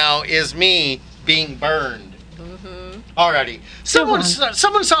odor now is me being burned. Mm-hmm. Alrighty.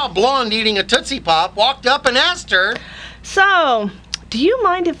 Someone saw a blonde eating a Tootsie Pop, walked up and asked her. So, do you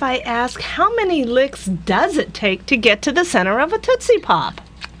mind if I ask how many licks does it take to get to the center of a Tootsie Pop?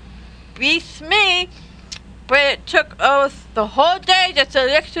 Beats me. But it took us the whole day just to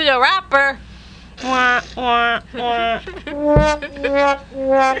lick to the wrapper. Wah, wah, wah.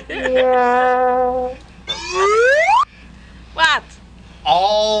 What?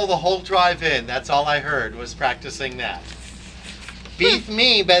 All the whole drive in, that's all I heard was practicing that. Beat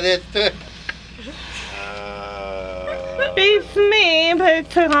me, but it took. Beats me, but it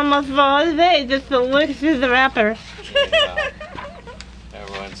took almost all day just to look through the wrapper. Yeah.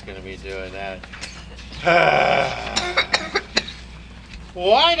 Everyone's going to be doing that.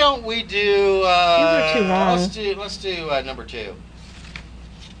 Why don't we do? You were too long. Let's do number 2.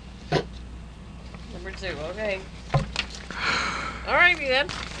 Number 2, okay. Alrighty then.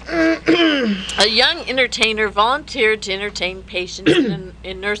 A young entertainer volunteered to entertain patients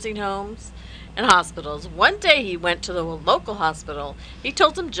in nursing homes and hospitals. One day he went to the local hospital. He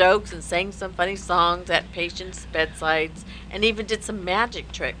told some jokes and sang some funny songs at patients' bedsides and even did some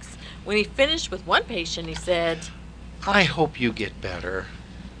magic tricks. When he finished with one patient, he said, I hope you get better.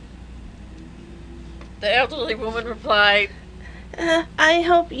 The elderly woman replied, I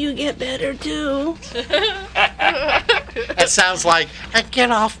hope you get better too. That sounds like,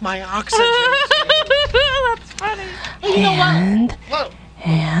 get off my oxygen. That's funny. And what?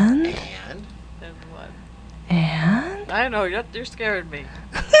 And what? And I don't know, you're scaring me.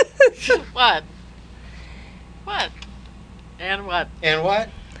 What? What? And what? And what?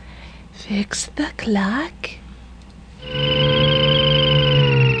 Fix the clock.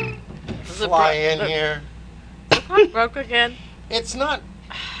 Fly in here. The clock broke again. It's not.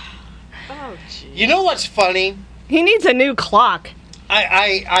 Oh, jeez. You know what's funny? He needs a new clock.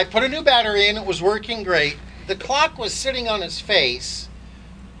 I put a new battery in. It was working great. The clock was sitting on his face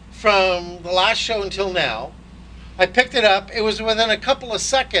from the last show until now. I picked it up. It was within a couple of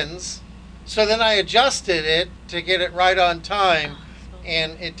seconds. So then I adjusted it to get it right on time,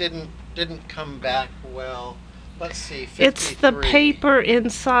 and it didn't come back well. Let's see. 53. It's the paper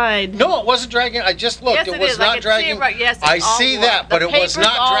inside. No, it wasn't dragging. I just looked. Yes, it it was is. not I can see dragging. it right. Yes, it's I all see warped. that, but The it was paper's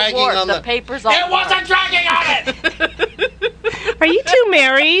not all dragging warped. on The the. paper's all It wasn't warped. dragging on it. Are you two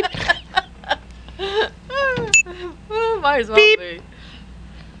married? Might as well Beep. be.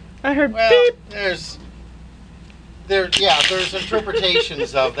 I heard Well, beep. there's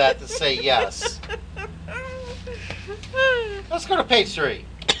interpretations of that that say yes. Let's go to page 3.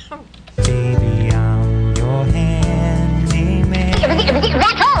 Baby, I'm your handyman.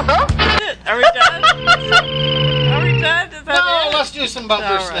 That's all, folks. Are we done? Are we done? Is that No, it? let's do some bumper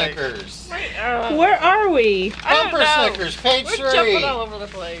All right. Snickers. Where are we? I don't Bumper know. Snickers, page We're 3. jumping all over the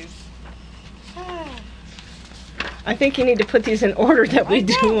place. I think you need to put these in order that we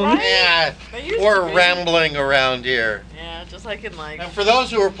do them. Yeah, They used to we're be. rambling around here. Yeah, just like in life. And for those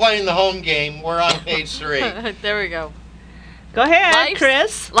who are playing the home game, we're on page 3. There we go. Go ahead, Life's-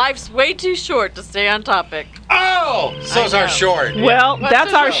 Chris. Life's way too short to stay on topic. Oh, so's our short. Well, What's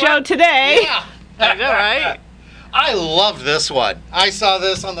that's the our show? show today. Yeah. I know, right? I love this one. I saw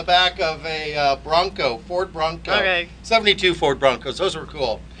this on the back of a Bronco, Ford Bronco. Okay. 72 Ford Broncos. Those were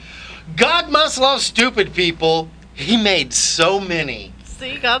cool. God must love stupid people. He made so many.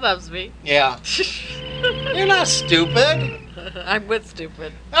 See, God loves me. Yeah. You're not stupid. I'm with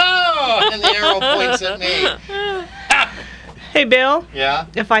stupid. Oh, and the arrow points at me. Hey, Bill. Yeah.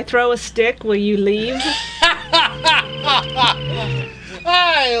 If I throw a stick, will you leave?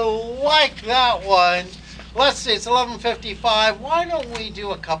 I like that one. Let's see, it's 11:55. Why don't we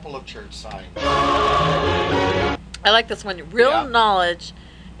do a couple of church signs? I like this one. Real Yeah. knowledge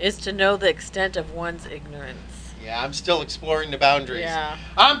is to know the extent of one's ignorance. Yeah, I'm still exploring the boundaries. Yeah.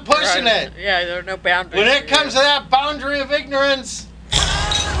 I'm pushing it. Yeah, there are no boundaries. When it comes to that boundary of ignorance,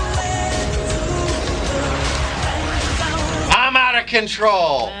 I'm out of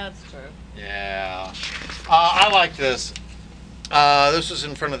control. That's true. Yeah. I like this. This was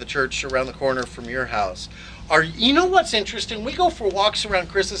in front of the church around the corner from your house. You know what's interesting? We go for walks around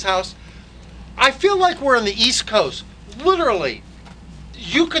Chris's house. I feel like we're on the East Coast. Literally,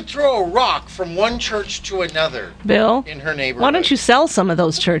 you could throw a rock from one church to another Bill, in her neighborhood. why don't you sell some of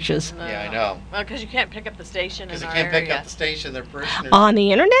those churches? Yeah, I know. Well, because you can't pick up the station Because in you our can't pick area. up the station. They're parishioners. On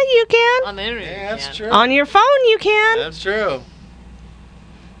the internet, you can. On the internet. Yeah, you that's can. true. On your phone, you can. That's true.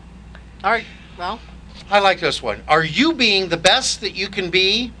 All right. Well, I like this one. Are you being the best that you can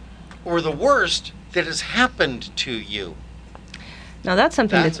be, or the worst that has happened to you? Now that's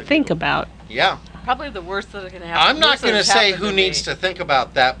something That's to a think about. Yeah. probably the worst that can happen. I'm not worst that going to has say happened who to needs me. to think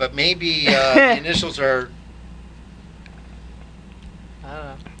about that, but maybe the initials are. I don't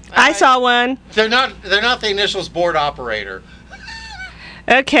know. I saw one. They're not the initials board operator.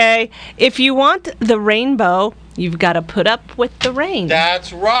 Okay, if you want the rainbow, you've got to put up with the rain.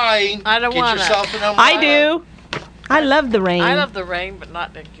 That's right. I don't Get wanna. yourself an umbrella. I do. I love the rain. I love the rain, but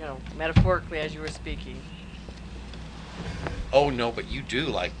not metaphorically as you were speaking. Oh no, but you do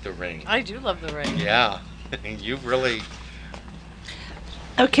like the rain. I do love the rain. Yeah, you really.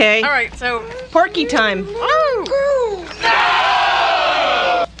 Okay. All right, so Porky time.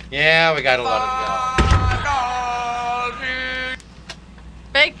 Yeah, we gotta let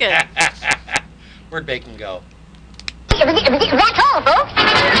bacon. him go. Where'd bacon go? That's all, folks.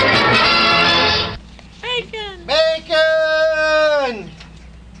 Bacon. Bacon.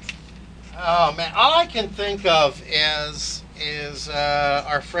 Oh man, all I can think of is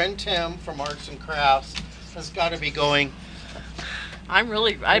our friend Tim from Arts and Crafts has got to be going. Why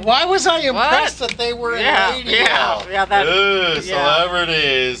was I impressed that they were in radio? Yeah, that. Ooh,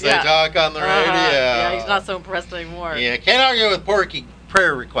 celebrities. Yeah. They talk on the radio. Yeah, he's not so impressed anymore. Yeah, can't argue with Porky.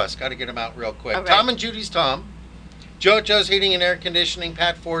 Prayer requests. Got to get them out real quick. Okay. Tom and Judy's Tom. JoJo's Heating and Air Conditioning.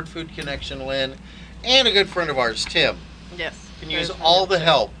 Pat Ford Food Connection Lynn. And a good friend of ours, Tim. Yes. Can use all the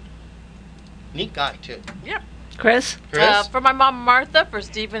help. Neat guy, too. Yep. Chris? For my mom Martha, for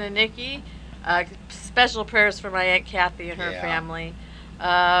Stephen and Nikki. Special prayers for my Aunt Kathy and her family.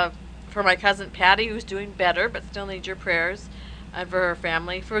 For my cousin Patty, who's doing better but still needs your prayers. And for her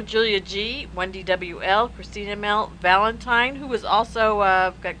family. For Julia G, Wendy WL, Christina Mel, Valentine, who was also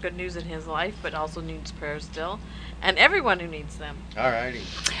got good news in his life but also needs prayers still. And everyone who needs them. All righty.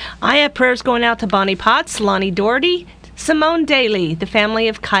 I have prayers going out to Bonnie Potts, Lonnie Doherty, Simone Daly, the family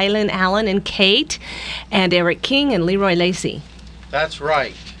of Kylan Allen and Kate, and Eric King and Leroy Lacey. That's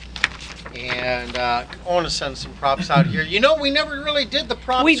right. And I want to send some props out here. You know, we never really did the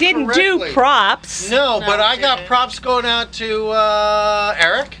props We didn't correctly. do props. No, but I got props going out to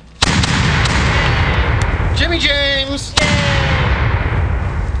Eric, Jimmy James.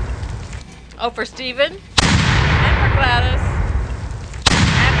 Oh, for Stephen. And for Gladys.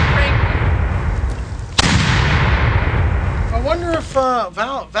 And for Frank. Oh, wonder if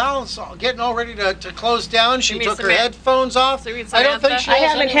Val's getting all ready to close down. She You mean took her Samantha? headphones off. So you mean I don't think Samantha? she I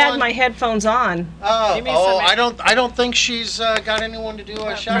has haven't anyone. had my headphones on. You mean I Samantha? don't think she's got anyone to do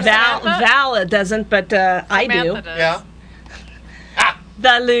a shout Val, out. Val doesn't, but I do. Samantha does. Yeah.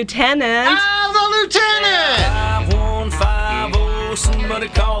 The lieutenant. The lieutenant. 5150, somebody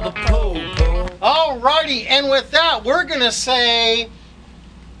call the po-po. Alrighty, and with that, we're gonna say,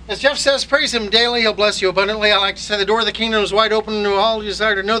 as Jeff says, praise him daily, he'll bless you abundantly. I like to say the door of the kingdom is wide open to all who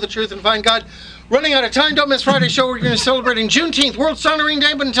desire to know the truth and find God. Running out of time, don't miss Friday's show. We're going to be celebrating Juneteenth, World Sonoring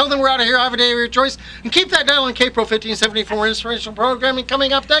Day, but until then, we're out of here. Have a day of your choice. And keep that dial on KPRO 1570 for more inspirational programming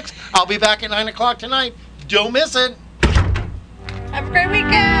coming up next. I'll be back at 9 o'clock tonight. Don't miss it. Have a great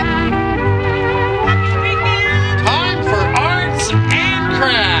weekend. Time for arts and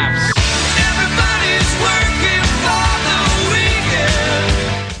crafts.